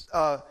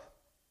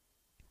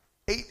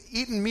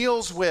 eaten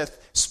meals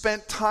with,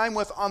 spent time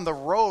with on the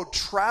road,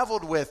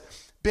 traveled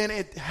with, been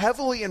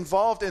heavily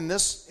involved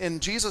in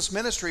Jesus'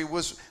 ministry,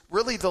 was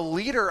really the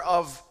leader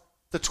of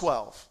the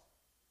 12.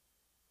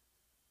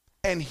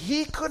 And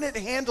he couldn't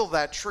handle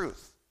that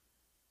truth.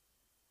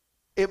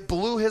 It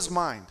blew his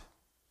mind.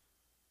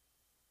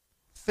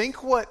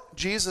 Think what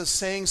Jesus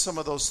saying some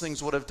of those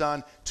things would have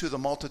done to the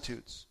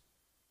multitudes.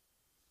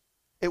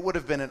 It would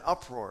have been an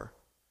uproar.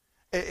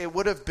 It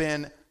would have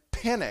been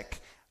panic,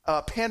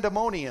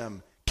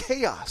 pandemonium,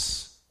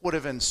 chaos would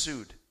have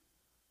ensued.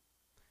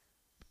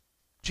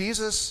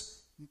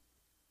 Jesus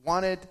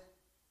wanted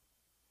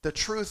the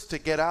truth to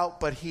get out,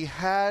 but he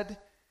had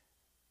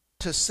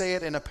to say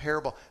it in a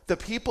parable. The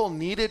people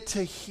needed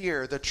to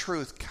hear the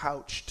truth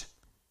couched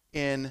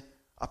in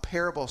a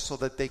parable so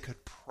that they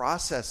could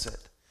process it,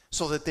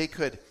 so that they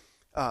could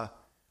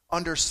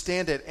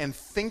understand it and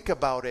think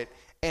about it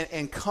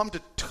and come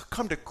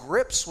to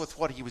grips with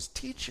what he was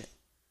teaching.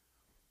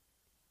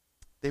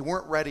 They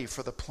weren't ready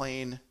for the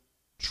plain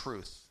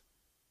truth.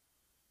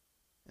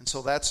 And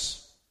so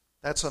that's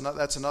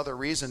another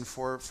reason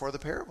for the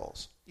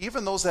parables.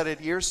 Even those that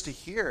had ears to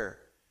hear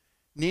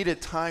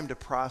needed time to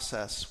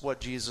process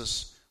what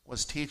Jesus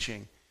was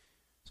teaching.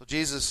 So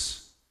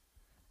Jesus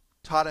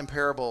taught in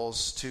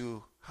parables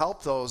to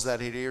help those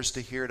that had ears to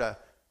hear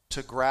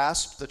to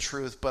grasp the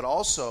truth, but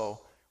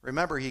also,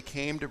 remember, he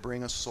came to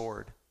bring a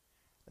sword,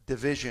 a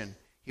division.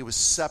 He was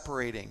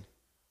separating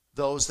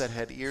those that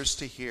had ears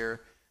to hear,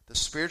 the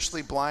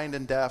spiritually blind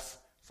and deaf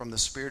from the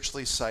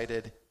spiritually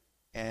sighted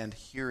and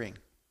hearing.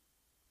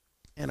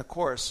 And of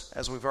course,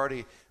 as we've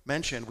already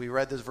mentioned, we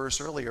read this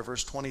verse earlier,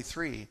 verse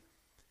 23,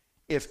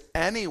 if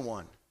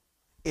anyone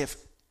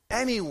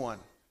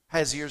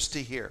has ears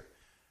to hear,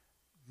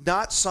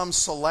 not some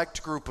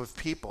select group of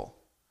people,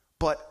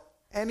 but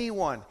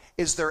anyone.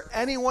 Is there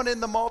anyone in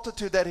the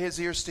multitude that has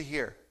ears to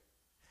hear?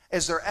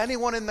 Is there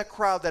anyone in the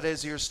crowd that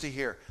has ears to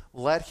hear?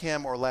 Let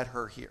him or let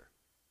her hear.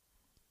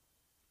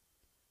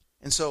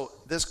 And so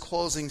this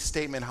closing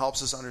statement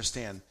helps us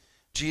understand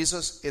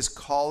Jesus is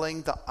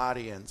calling the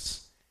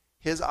audience,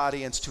 his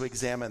audience, to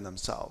examine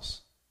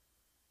themselves,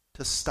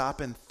 to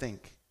stop and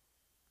think,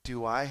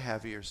 do I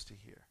have ears to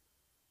hear?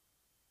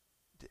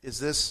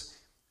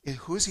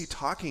 Who is he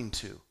talking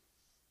to?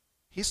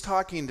 He's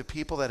talking to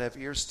people that have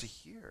ears to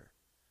hear.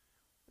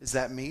 Is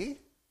that me?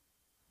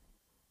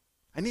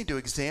 I need to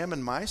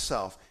examine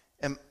myself.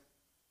 And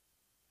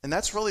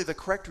that's really the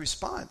correct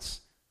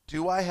response.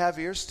 Do I have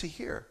ears to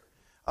hear?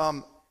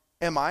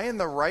 Am I in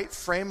the right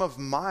frame of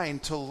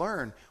mind to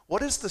learn?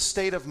 What is the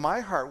state of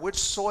my heart? Which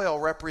soil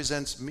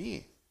represents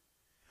me?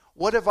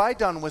 What have I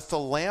done with the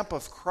lamp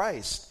of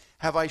Christ?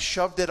 Have I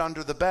shoved it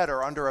under the bed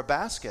or under a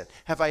basket?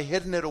 Have I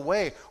hidden it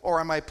away? Or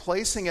am I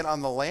placing it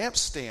on the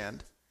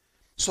lampstand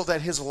so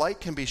that his light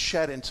can be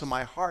shed into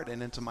my heart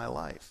and into my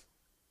life?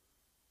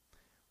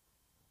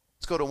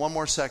 Let's go to one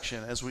more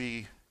section as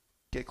we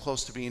get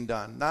close to being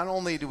done. Not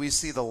only do we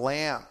see the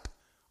lamp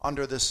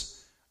under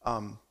this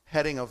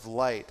heading of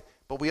light,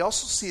 but we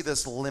also see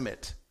this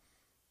limit.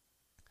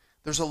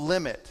 There's a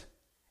limit,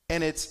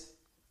 and it's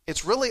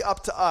really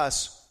up to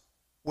us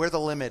where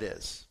the limit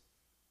is.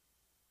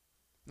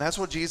 And that's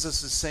what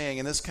Jesus is saying,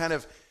 and this kind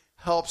of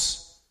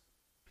helps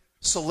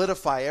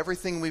solidify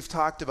everything we've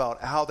talked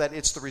about, how that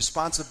it's the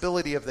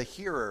responsibility of the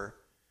hearer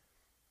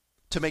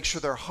to make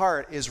sure their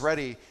heart is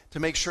ready, to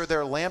make sure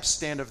their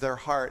lampstand of their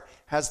heart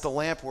has the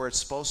lamp where it's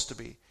supposed to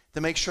be,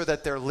 to make sure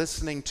that they're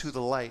listening to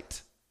the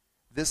light.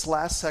 This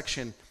last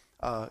section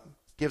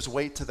gives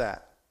weight to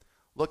that.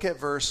 Look at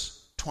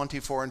verse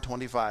 24 and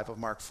 25 of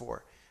Mark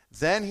 4.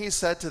 Then he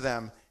said to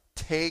them,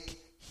 take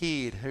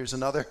heed. Here's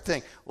another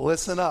thing.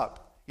 Listen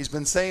up. He's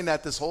been saying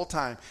that this whole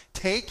time.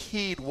 Take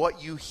heed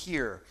what you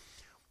hear.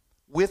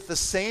 With the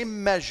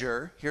same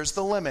measure, here's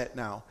the limit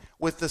now,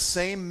 with the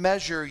same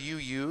measure you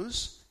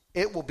use,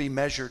 it will be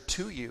measured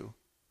to you.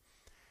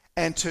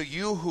 And to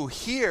you who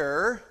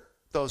hear,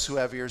 those who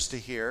have ears to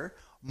hear,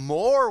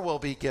 more will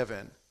be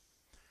given.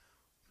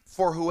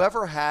 For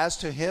whoever has,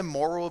 to him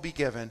more will be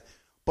given.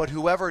 But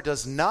whoever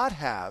does not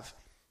have,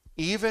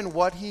 even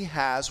what he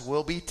has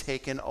will be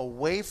taken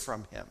away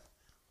from him.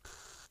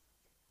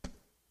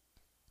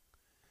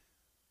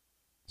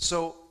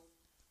 So,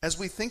 as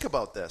we think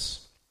about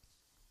this,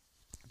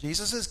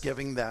 Jesus is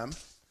giving them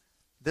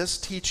this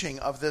teaching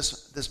of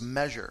this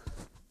measure.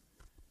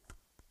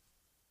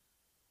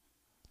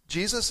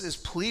 Jesus is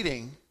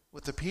pleading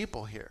with the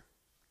people here.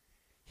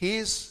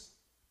 He's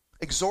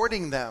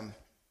exhorting them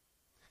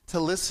to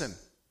listen.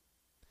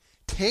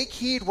 Take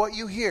heed what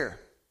you hear.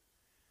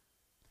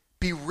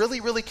 Be really,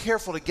 really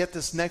careful to get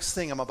this next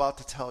thing I'm about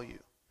to tell you.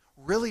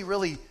 Really,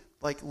 really,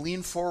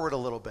 lean forward a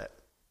little bit.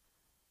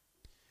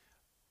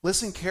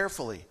 Listen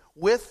carefully.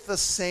 With the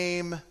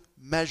same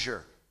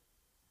measure.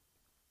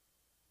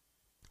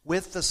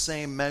 With the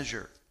same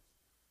measure.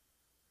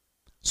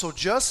 So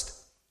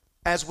just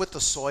as with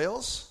the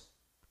soil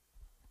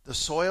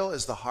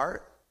is the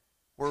heart.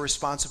 We're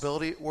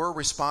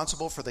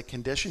responsible for the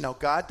condition. Now,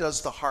 God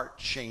does the heart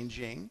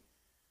changing,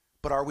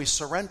 but are we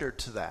surrendered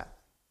to that?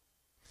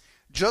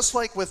 Just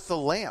like with the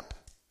lamp,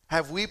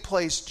 have we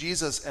placed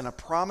Jesus in a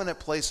prominent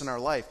place in our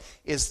life?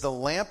 Is the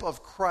lamp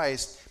of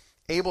Christ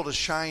able to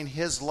shine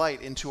his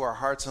light into our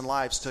hearts and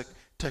lives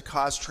to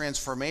cause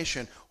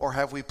transformation, or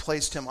have we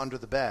placed him under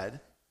the bed?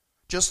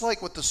 Just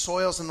like with the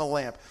soils and the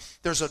lamp,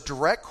 there's a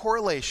direct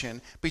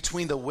correlation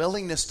between the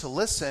willingness to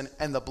listen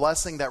and the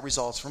blessing that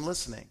results from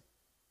listening.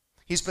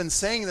 He's been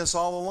saying this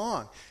all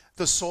along.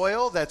 The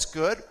soil, that's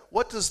good.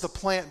 What does the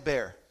plant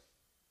bear?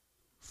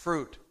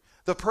 Fruit.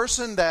 The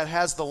person that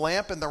has the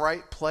lamp in the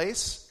right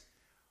place,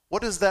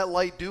 what does that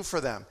light do for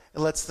them? It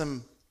lets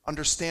them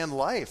understand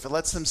life. It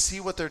lets them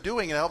see what they're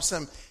doing. It helps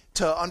them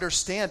to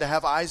understand, to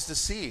have eyes to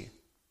see.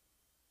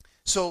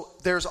 So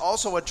there's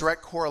also a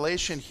direct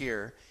correlation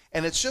here,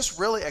 and it's just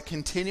really a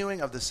continuing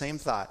of the same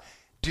thought.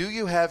 Do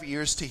you have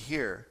ears to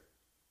hear?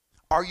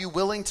 Are you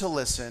willing to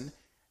listen?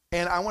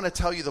 And I want to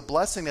tell you the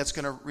blessing that's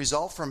going to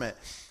result from it.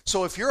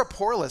 So if you're a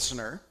poor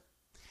listener,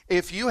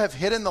 if you have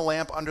hidden the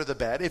lamp under the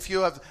bed, if you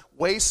have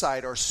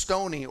wayside or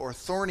stony or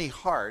thorny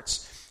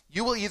hearts,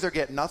 you will either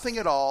get nothing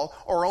at all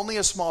or only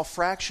a small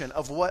fraction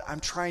of what I'm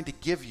trying to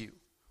give you,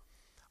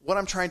 what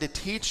I'm trying to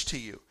teach to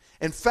you.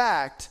 In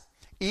fact,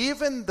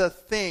 even the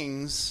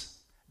things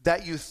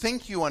that you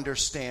think you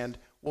understand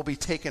will be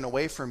taken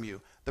away from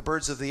you. The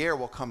birds of the air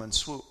will come and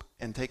swoop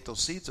and take those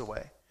seeds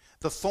away.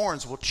 The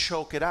thorns will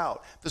choke it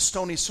out. The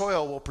stony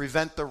soil will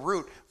prevent the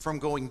root from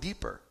going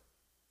deeper.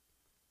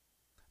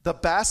 The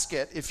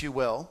basket, if you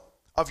will,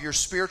 of your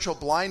spiritual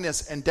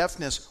blindness and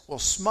deafness will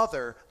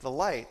smother the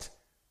light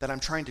that I'm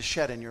trying to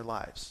shed in your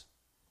lives.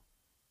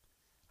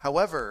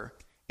 However,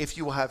 if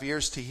you will have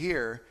ears to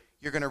hear,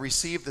 you're going to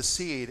receive the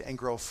seed and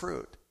grow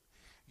fruit.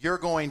 You're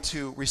going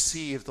to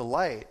receive the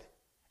light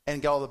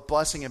and get all the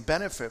blessing and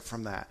benefit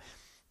from that.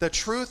 The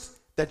truth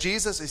that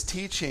Jesus is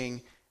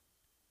teaching,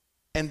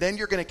 and then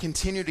you're going to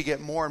continue to get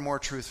more and more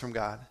truth from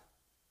God.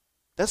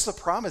 That's the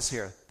promise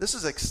here. This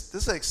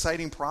is an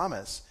exciting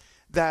promise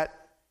that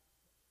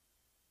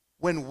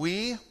when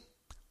we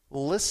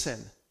listen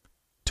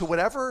to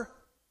whatever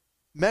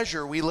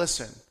measure we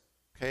listen,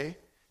 okay,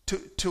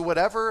 to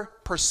whatever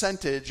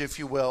percentage, if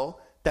you will,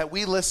 that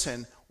we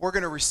listen, we're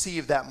going to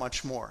receive that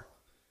much more.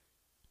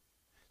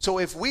 So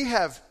if we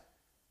have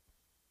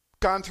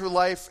gone through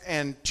life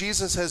and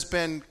Jesus has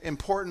been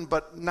important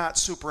but not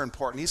super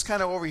important, he's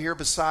kind of over here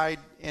beside,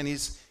 and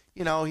he's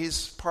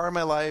part of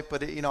my life,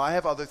 but I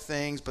have other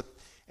things,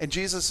 and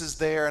Jesus is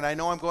there, and I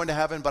know I'm going to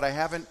heaven, but I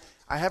haven't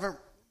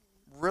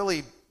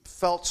really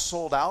felt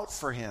sold out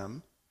for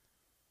him.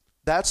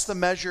 That's the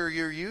measure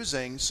you're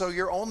using, so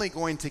you're only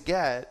going to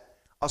get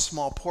a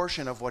small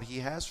portion of what he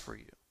has for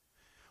you.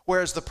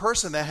 Whereas the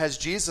person that has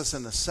Jesus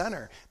in the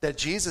center, that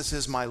Jesus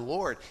is my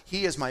Lord,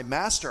 he is my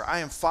master, I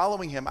am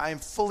following him, I am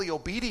fully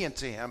obedient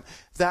to him,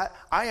 that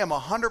I am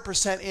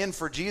 100% in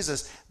for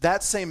Jesus,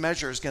 that same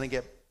measure is going to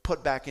get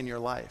put back in your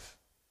life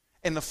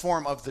in the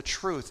form of the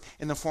truth,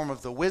 in the form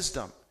of the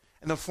wisdom,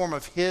 in the form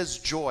of his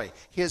joy,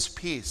 his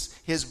peace,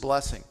 his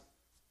blessing.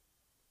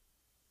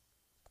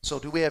 So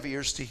do we have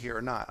ears to hear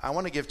or not? I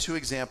want to give two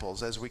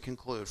examples as we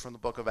conclude from the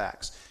book of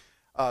Acts.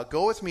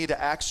 Go with me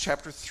to Acts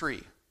chapter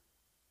 3.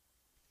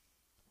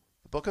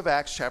 The book of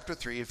Acts chapter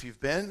 3. If you've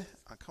been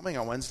coming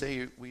on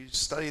Wednesday, we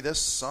studied this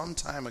some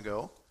time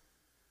ago.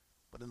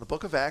 But in the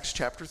book of Acts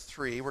chapter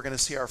 3, we're going to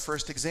see our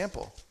first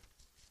example.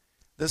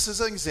 This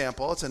is an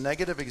example. It's a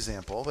negative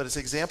example, but it's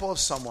an example of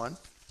someone,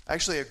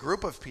 actually a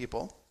group of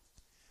people,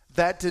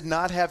 that did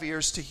not have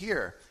ears to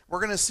hear. We're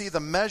going to see the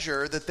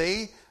measure that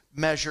they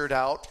measured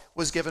out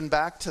was given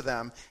back to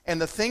them, and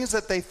the things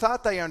that they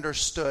thought they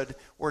understood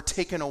were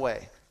taken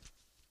away.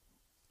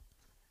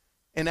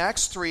 In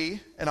Acts 3,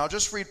 and I'll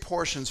just read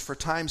portions for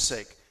time's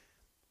sake,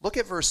 look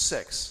at verse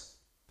 6.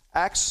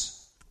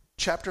 Acts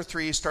chapter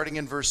 3, starting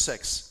in verse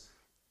 6.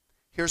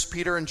 Here's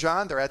Peter and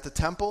John. They're at the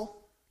temple,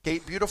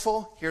 gate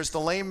beautiful. Here's the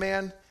lame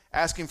man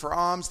asking for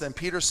alms. Then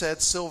Peter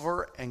said,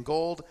 "Silver and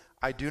gold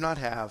I do not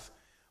have,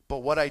 but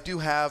what I do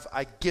have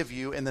I give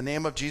you. In the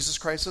name of Jesus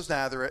Christ of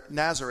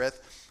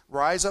Nazareth,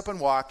 rise up and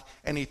walk."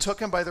 And he took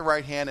him by the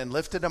right hand and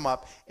lifted him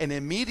up. And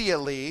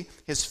immediately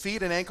his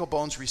feet and ankle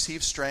bones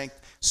received strength.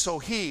 So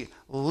he,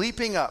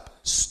 leaping up,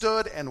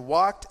 stood and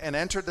walked and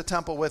entered the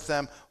temple with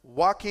them,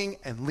 walking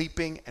and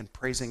leaping and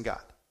praising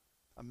God.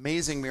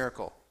 Amazing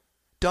miracle.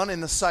 Done in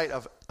the sight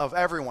of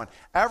everyone.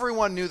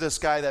 Everyone knew this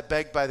guy that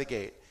begged by the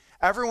gate.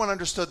 Everyone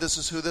understood this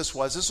is who this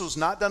was. This was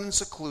not done in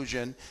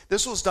seclusion.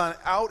 This was done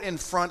out in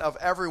front of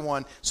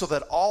everyone so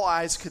that all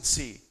eyes could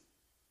see.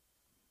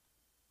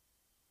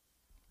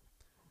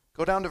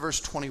 Go down to verse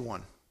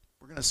 21.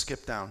 We're going to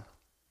skip down.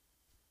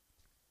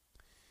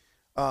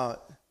 The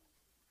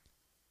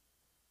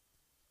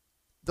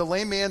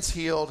lame man's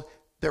healed.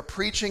 They're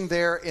preaching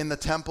there in the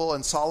temple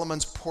in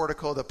Solomon's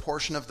portico, the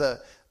portion of the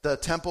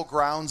temple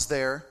grounds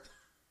there.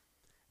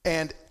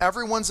 And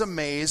everyone's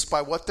amazed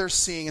by what they're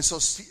seeing. And so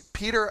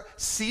Peter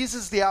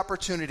seizes the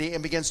opportunity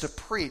and begins to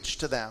preach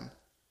to them.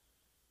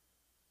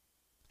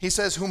 He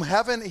says,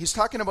 he's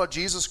talking about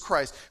Jesus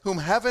Christ, whom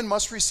heaven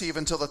must receive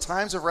until the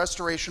times of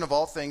restoration of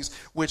all things,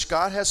 which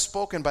God has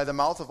spoken by the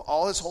mouth of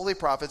all his holy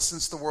prophets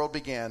since the world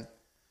began.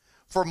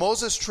 For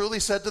Moses truly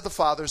said to the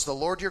fathers, the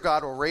Lord your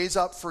God will raise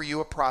up for you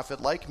a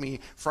prophet like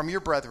me from your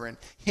brethren.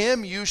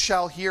 Him you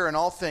shall hear in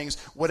all things,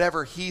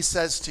 whatever he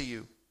says to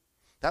you.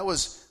 That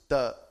was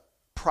the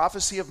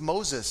prophecy of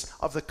Moses,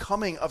 of the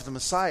coming of the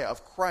Messiah,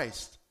 of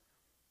Christ.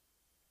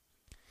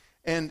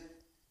 And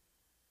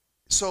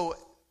so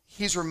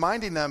he's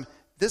reminding them,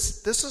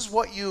 this is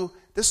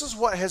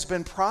what has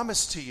been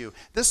promised to you.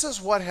 This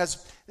is what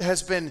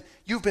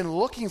you've been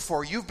looking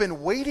for. You've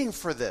been waiting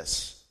for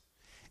this.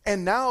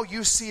 And now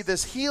you see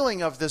this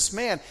healing of this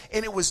man,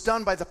 and it was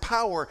done by the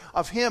power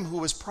of him who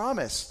was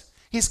promised.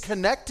 He's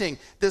connecting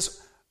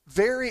this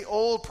very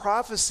old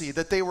prophecy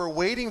that they were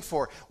waiting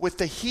for with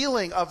the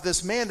healing of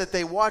this man that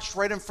they watched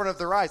right in front of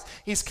their eyes.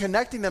 He's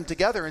connecting them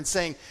together and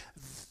saying,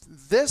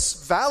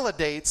 this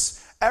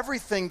validates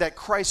everything that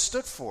Christ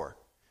stood for.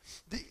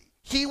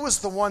 He was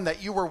the one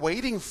that you were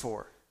waiting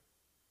for.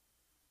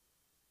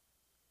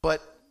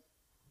 But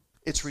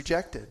it's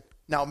rejected.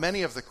 Now,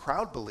 many of the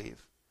crowd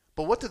believe.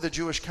 But what did the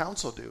Jewish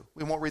council do?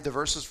 We won't read the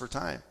verses for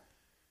time.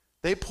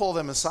 They pull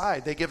them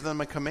aside. They give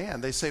them a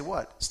command. They say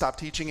what? Stop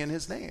teaching in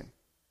his name.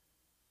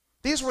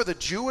 These were the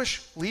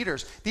Jewish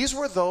leaders. These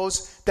were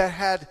those that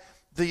had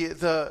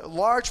the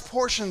large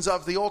portions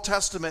of the Old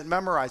Testament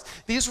memorized.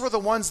 These were the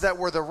ones that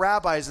were the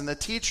rabbis and the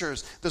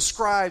teachers, the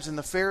scribes and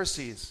the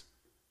Pharisees.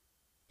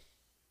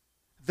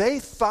 They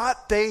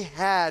thought they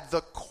had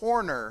the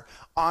corner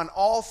on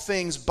all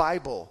things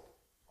Bible,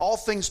 all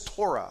things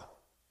Torah.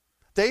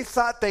 They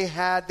thought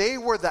they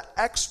were the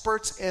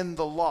experts in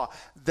the law.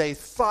 They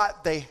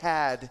thought they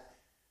had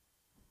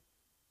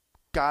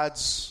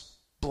God's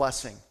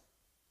blessing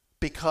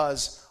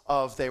because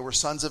they were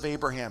sons of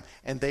Abraham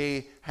and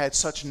they had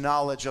such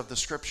knowledge of the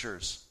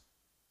scriptures.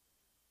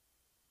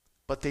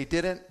 But they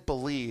didn't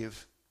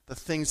believe the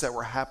things that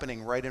were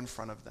happening right in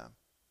front of them.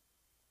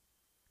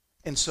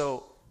 And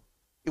so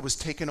it was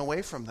taken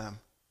away from them.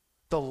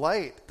 The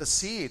light, the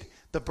seed,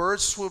 the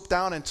birds swooped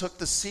down and took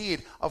the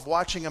seed of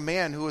watching a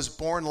man who was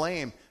born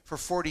lame for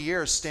 40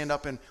 years stand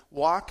up and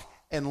walk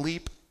and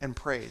leap and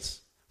praise.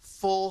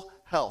 Full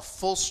health,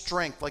 full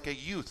strength like a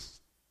youth.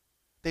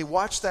 They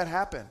watched that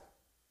happen.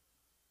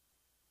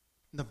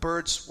 And the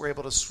birds were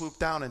able to swoop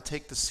down and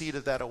take the seed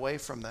of that away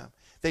from them.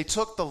 They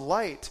took the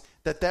light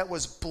that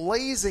was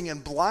blazing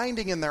and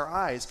blinding in their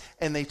eyes,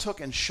 and they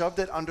took and shoved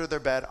it under their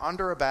bed,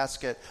 under a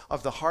basket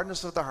of the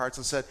hardness of their hearts,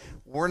 and said,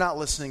 we're not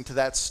listening to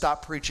that.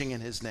 Stop preaching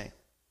in his name.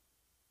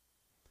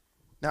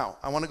 Now,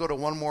 I want to go to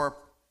one more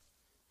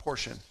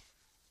portion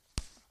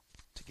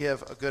to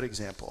give a good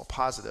example, a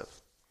positive.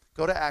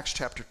 Go to Acts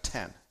chapter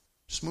 10.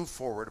 Just move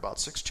forward about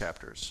 6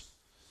 chapters,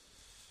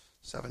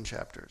 7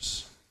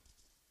 chapters.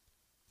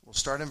 We'll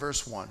start in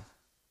verse 1.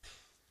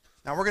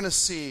 Now we're going to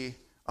see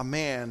a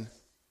man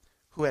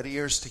who had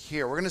ears to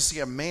hear. We're going to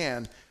see a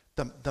man,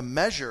 the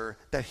measure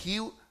that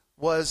he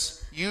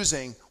was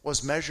using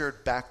was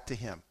measured back to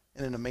him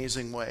in an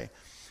amazing way.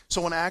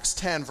 So in Acts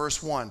 10,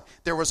 verse 1,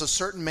 there was a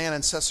certain man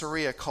in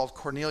Caesarea called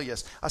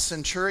Cornelius, a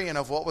centurion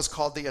of what was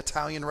called the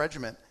Italian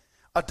regiment,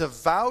 a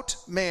devout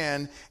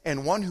man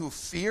and one who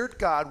feared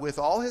God with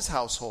all his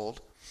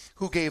household,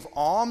 who gave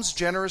alms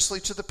generously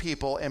to the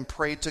people and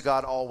prayed to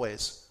God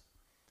always.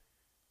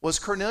 Was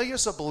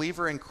Cornelius a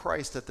believer in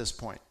Christ at this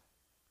point?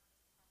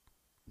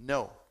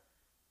 No,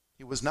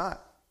 he was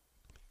not.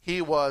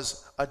 He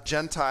was a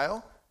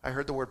Gentile. I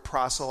heard the word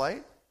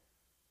proselyte.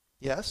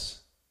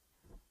 Yes.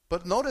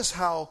 But notice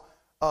how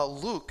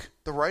Luke,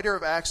 the writer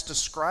of Acts,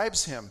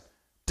 describes him.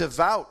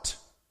 Devout,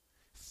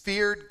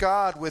 feared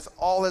God with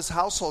all his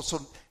household.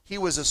 So he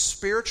was a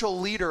spiritual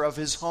leader of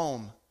his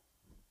home.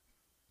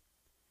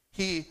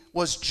 He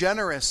was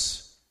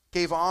generous,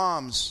 gave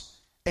alms,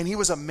 and he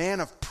was a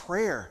man of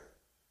prayer.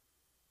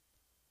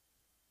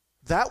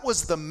 That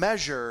was the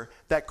measure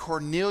that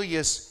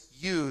Cornelius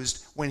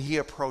used when he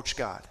approached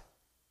God.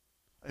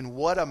 And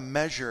what a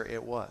measure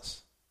it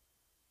was.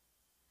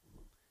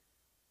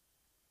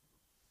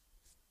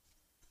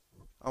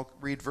 I'll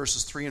read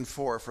verses 3 and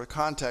 4 for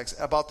context.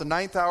 About the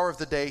 9th hour of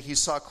the day, he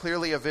saw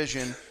clearly in a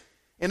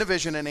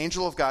vision, an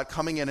angel of God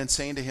coming in and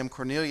saying to him,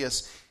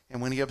 Cornelius. And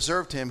when he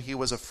observed him, he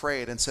was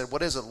afraid and said,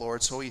 what is it,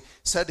 Lord? So he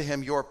said to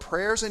him, your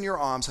prayers and your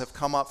alms have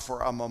come up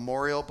for a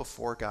memorial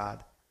before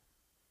God.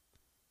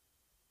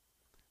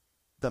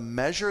 The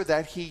measure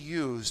that he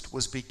used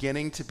was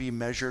beginning to be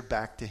measured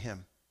back to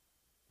him.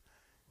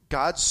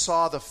 God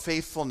saw the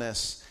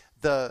faithfulness,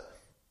 the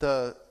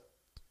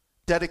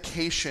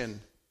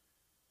dedication,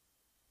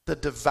 the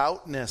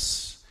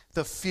devoutness,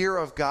 the fear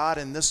of God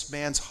in this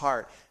man's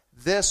heart.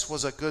 This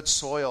was a good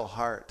soil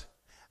heart.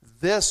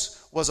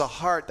 This was a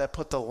heart that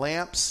put the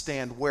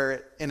lampstand where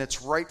it in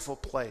its rightful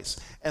place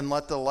and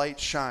let the light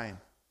shine.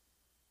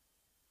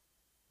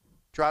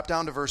 Drop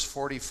down to verse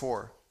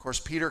 44. Of course,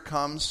 Peter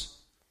comes,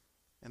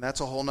 and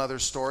that's a whole nother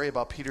story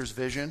about Peter's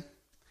vision.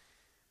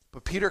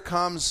 But Peter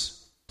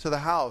comes to the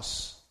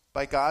house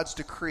by God's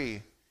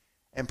decree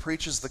and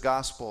preaches the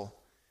gospel.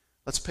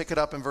 Let's pick it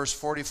up in verse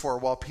 44.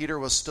 While Peter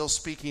was still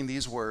speaking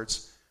these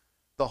words,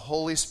 the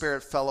Holy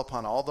Spirit fell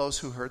upon all those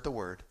who heard the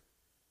word.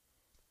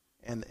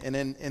 And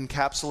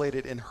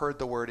encapsulated in heard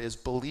the word is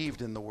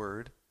believed in the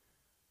word.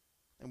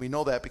 And we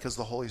know that because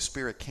the Holy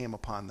Spirit came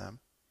upon them.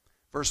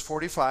 Verse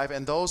 45,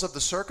 and those of the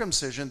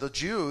circumcision, the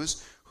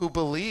Jews who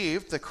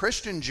believed, the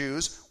Christian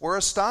Jews, were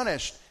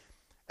astonished.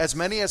 As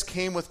many as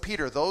came with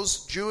Peter,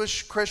 those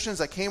Jewish Christians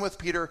that came with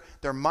Peter,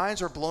 their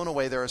minds are blown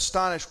away. They're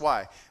astonished.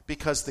 Why?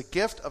 Because the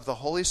gift of the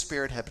Holy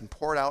Spirit had been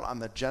poured out on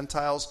the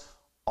Gentiles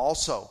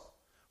also.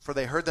 For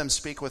they heard them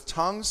speak with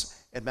tongues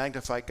and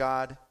magnify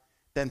God.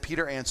 Then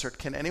Peter answered,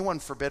 can anyone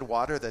forbid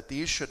water that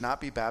these should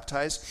not be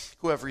baptized,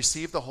 who have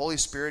received the Holy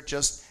Spirit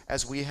just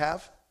as we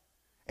have?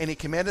 And he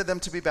commanded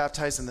them to be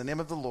baptized in the name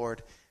of the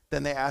Lord.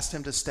 Then they asked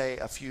him to stay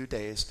a few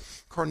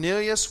days.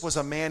 Cornelius was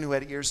a man who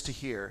had ears to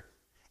hear,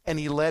 and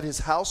he led his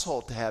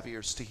household to have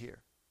ears to hear.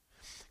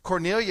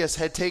 Cornelius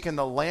had taken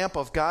the lamp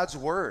of God's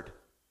word.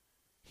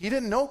 He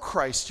didn't know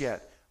Christ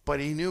yet, but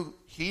he knew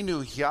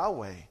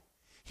Yahweh.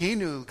 He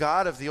knew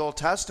God of the Old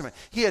Testament.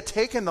 He had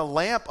taken the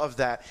lamp of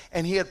that,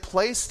 and he had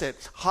placed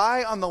it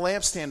high on the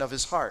lampstand of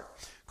his heart.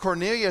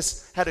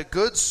 Cornelius had a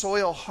good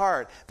soil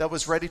heart that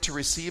was ready to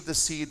receive the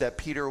seed that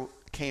Peter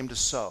came to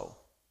sow.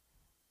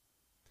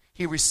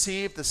 He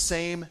received the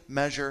same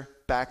measure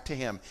back to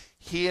him.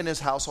 He and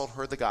his household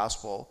heard the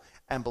gospel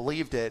and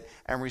believed it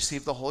and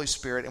received the Holy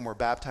Spirit and were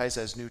baptized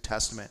as New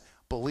Testament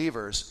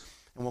believers.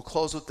 And we'll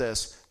close with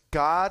this.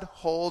 God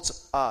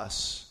holds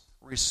us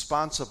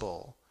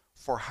responsible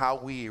for how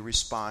we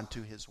respond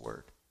to his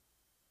word.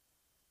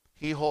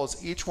 He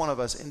holds each one of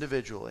us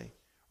individually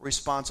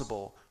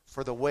responsible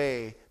for the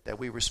way that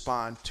we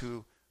respond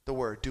to the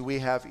word. Do we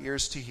have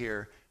ears to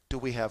hear? Do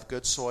we have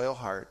good soil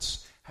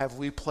hearts? Have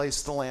we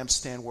placed the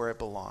lampstand where it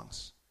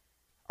belongs?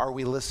 Are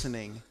we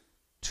listening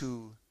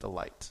to the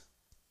light?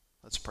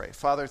 Let's pray.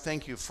 Father,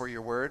 thank you for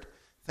your word.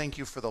 Thank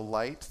you for the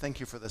light. Thank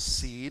you for the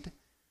seed.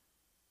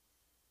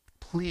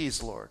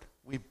 Please, Lord,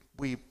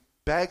 we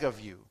beg of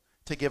you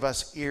to give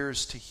us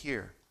ears to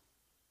hear.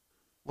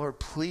 Lord,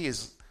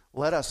 please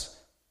let us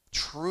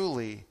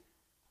truly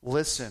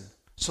listen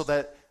so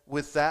that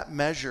with that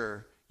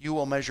measure, you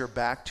will measure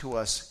back to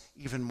us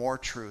even more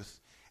truth.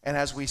 And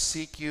as we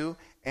seek you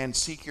and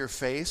seek your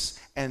face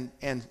and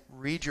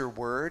read your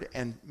word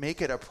and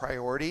make it a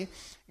priority,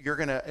 you're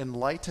going to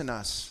enlighten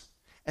us.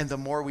 And the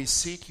more we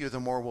seek you, the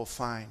more we'll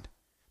find.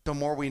 The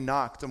more we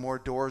knock, the more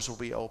doors will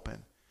be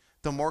open.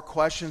 The more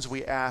questions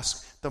we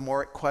ask, the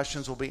more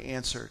questions will be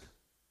answered.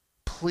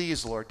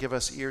 Please, Lord, give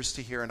us ears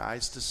to hear and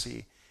eyes to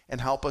see,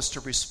 and help us to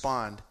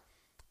respond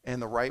in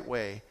the right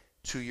way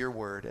to your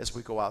word as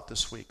we go out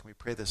this week. We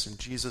pray this in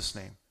Jesus'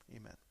 name.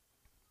 Amen.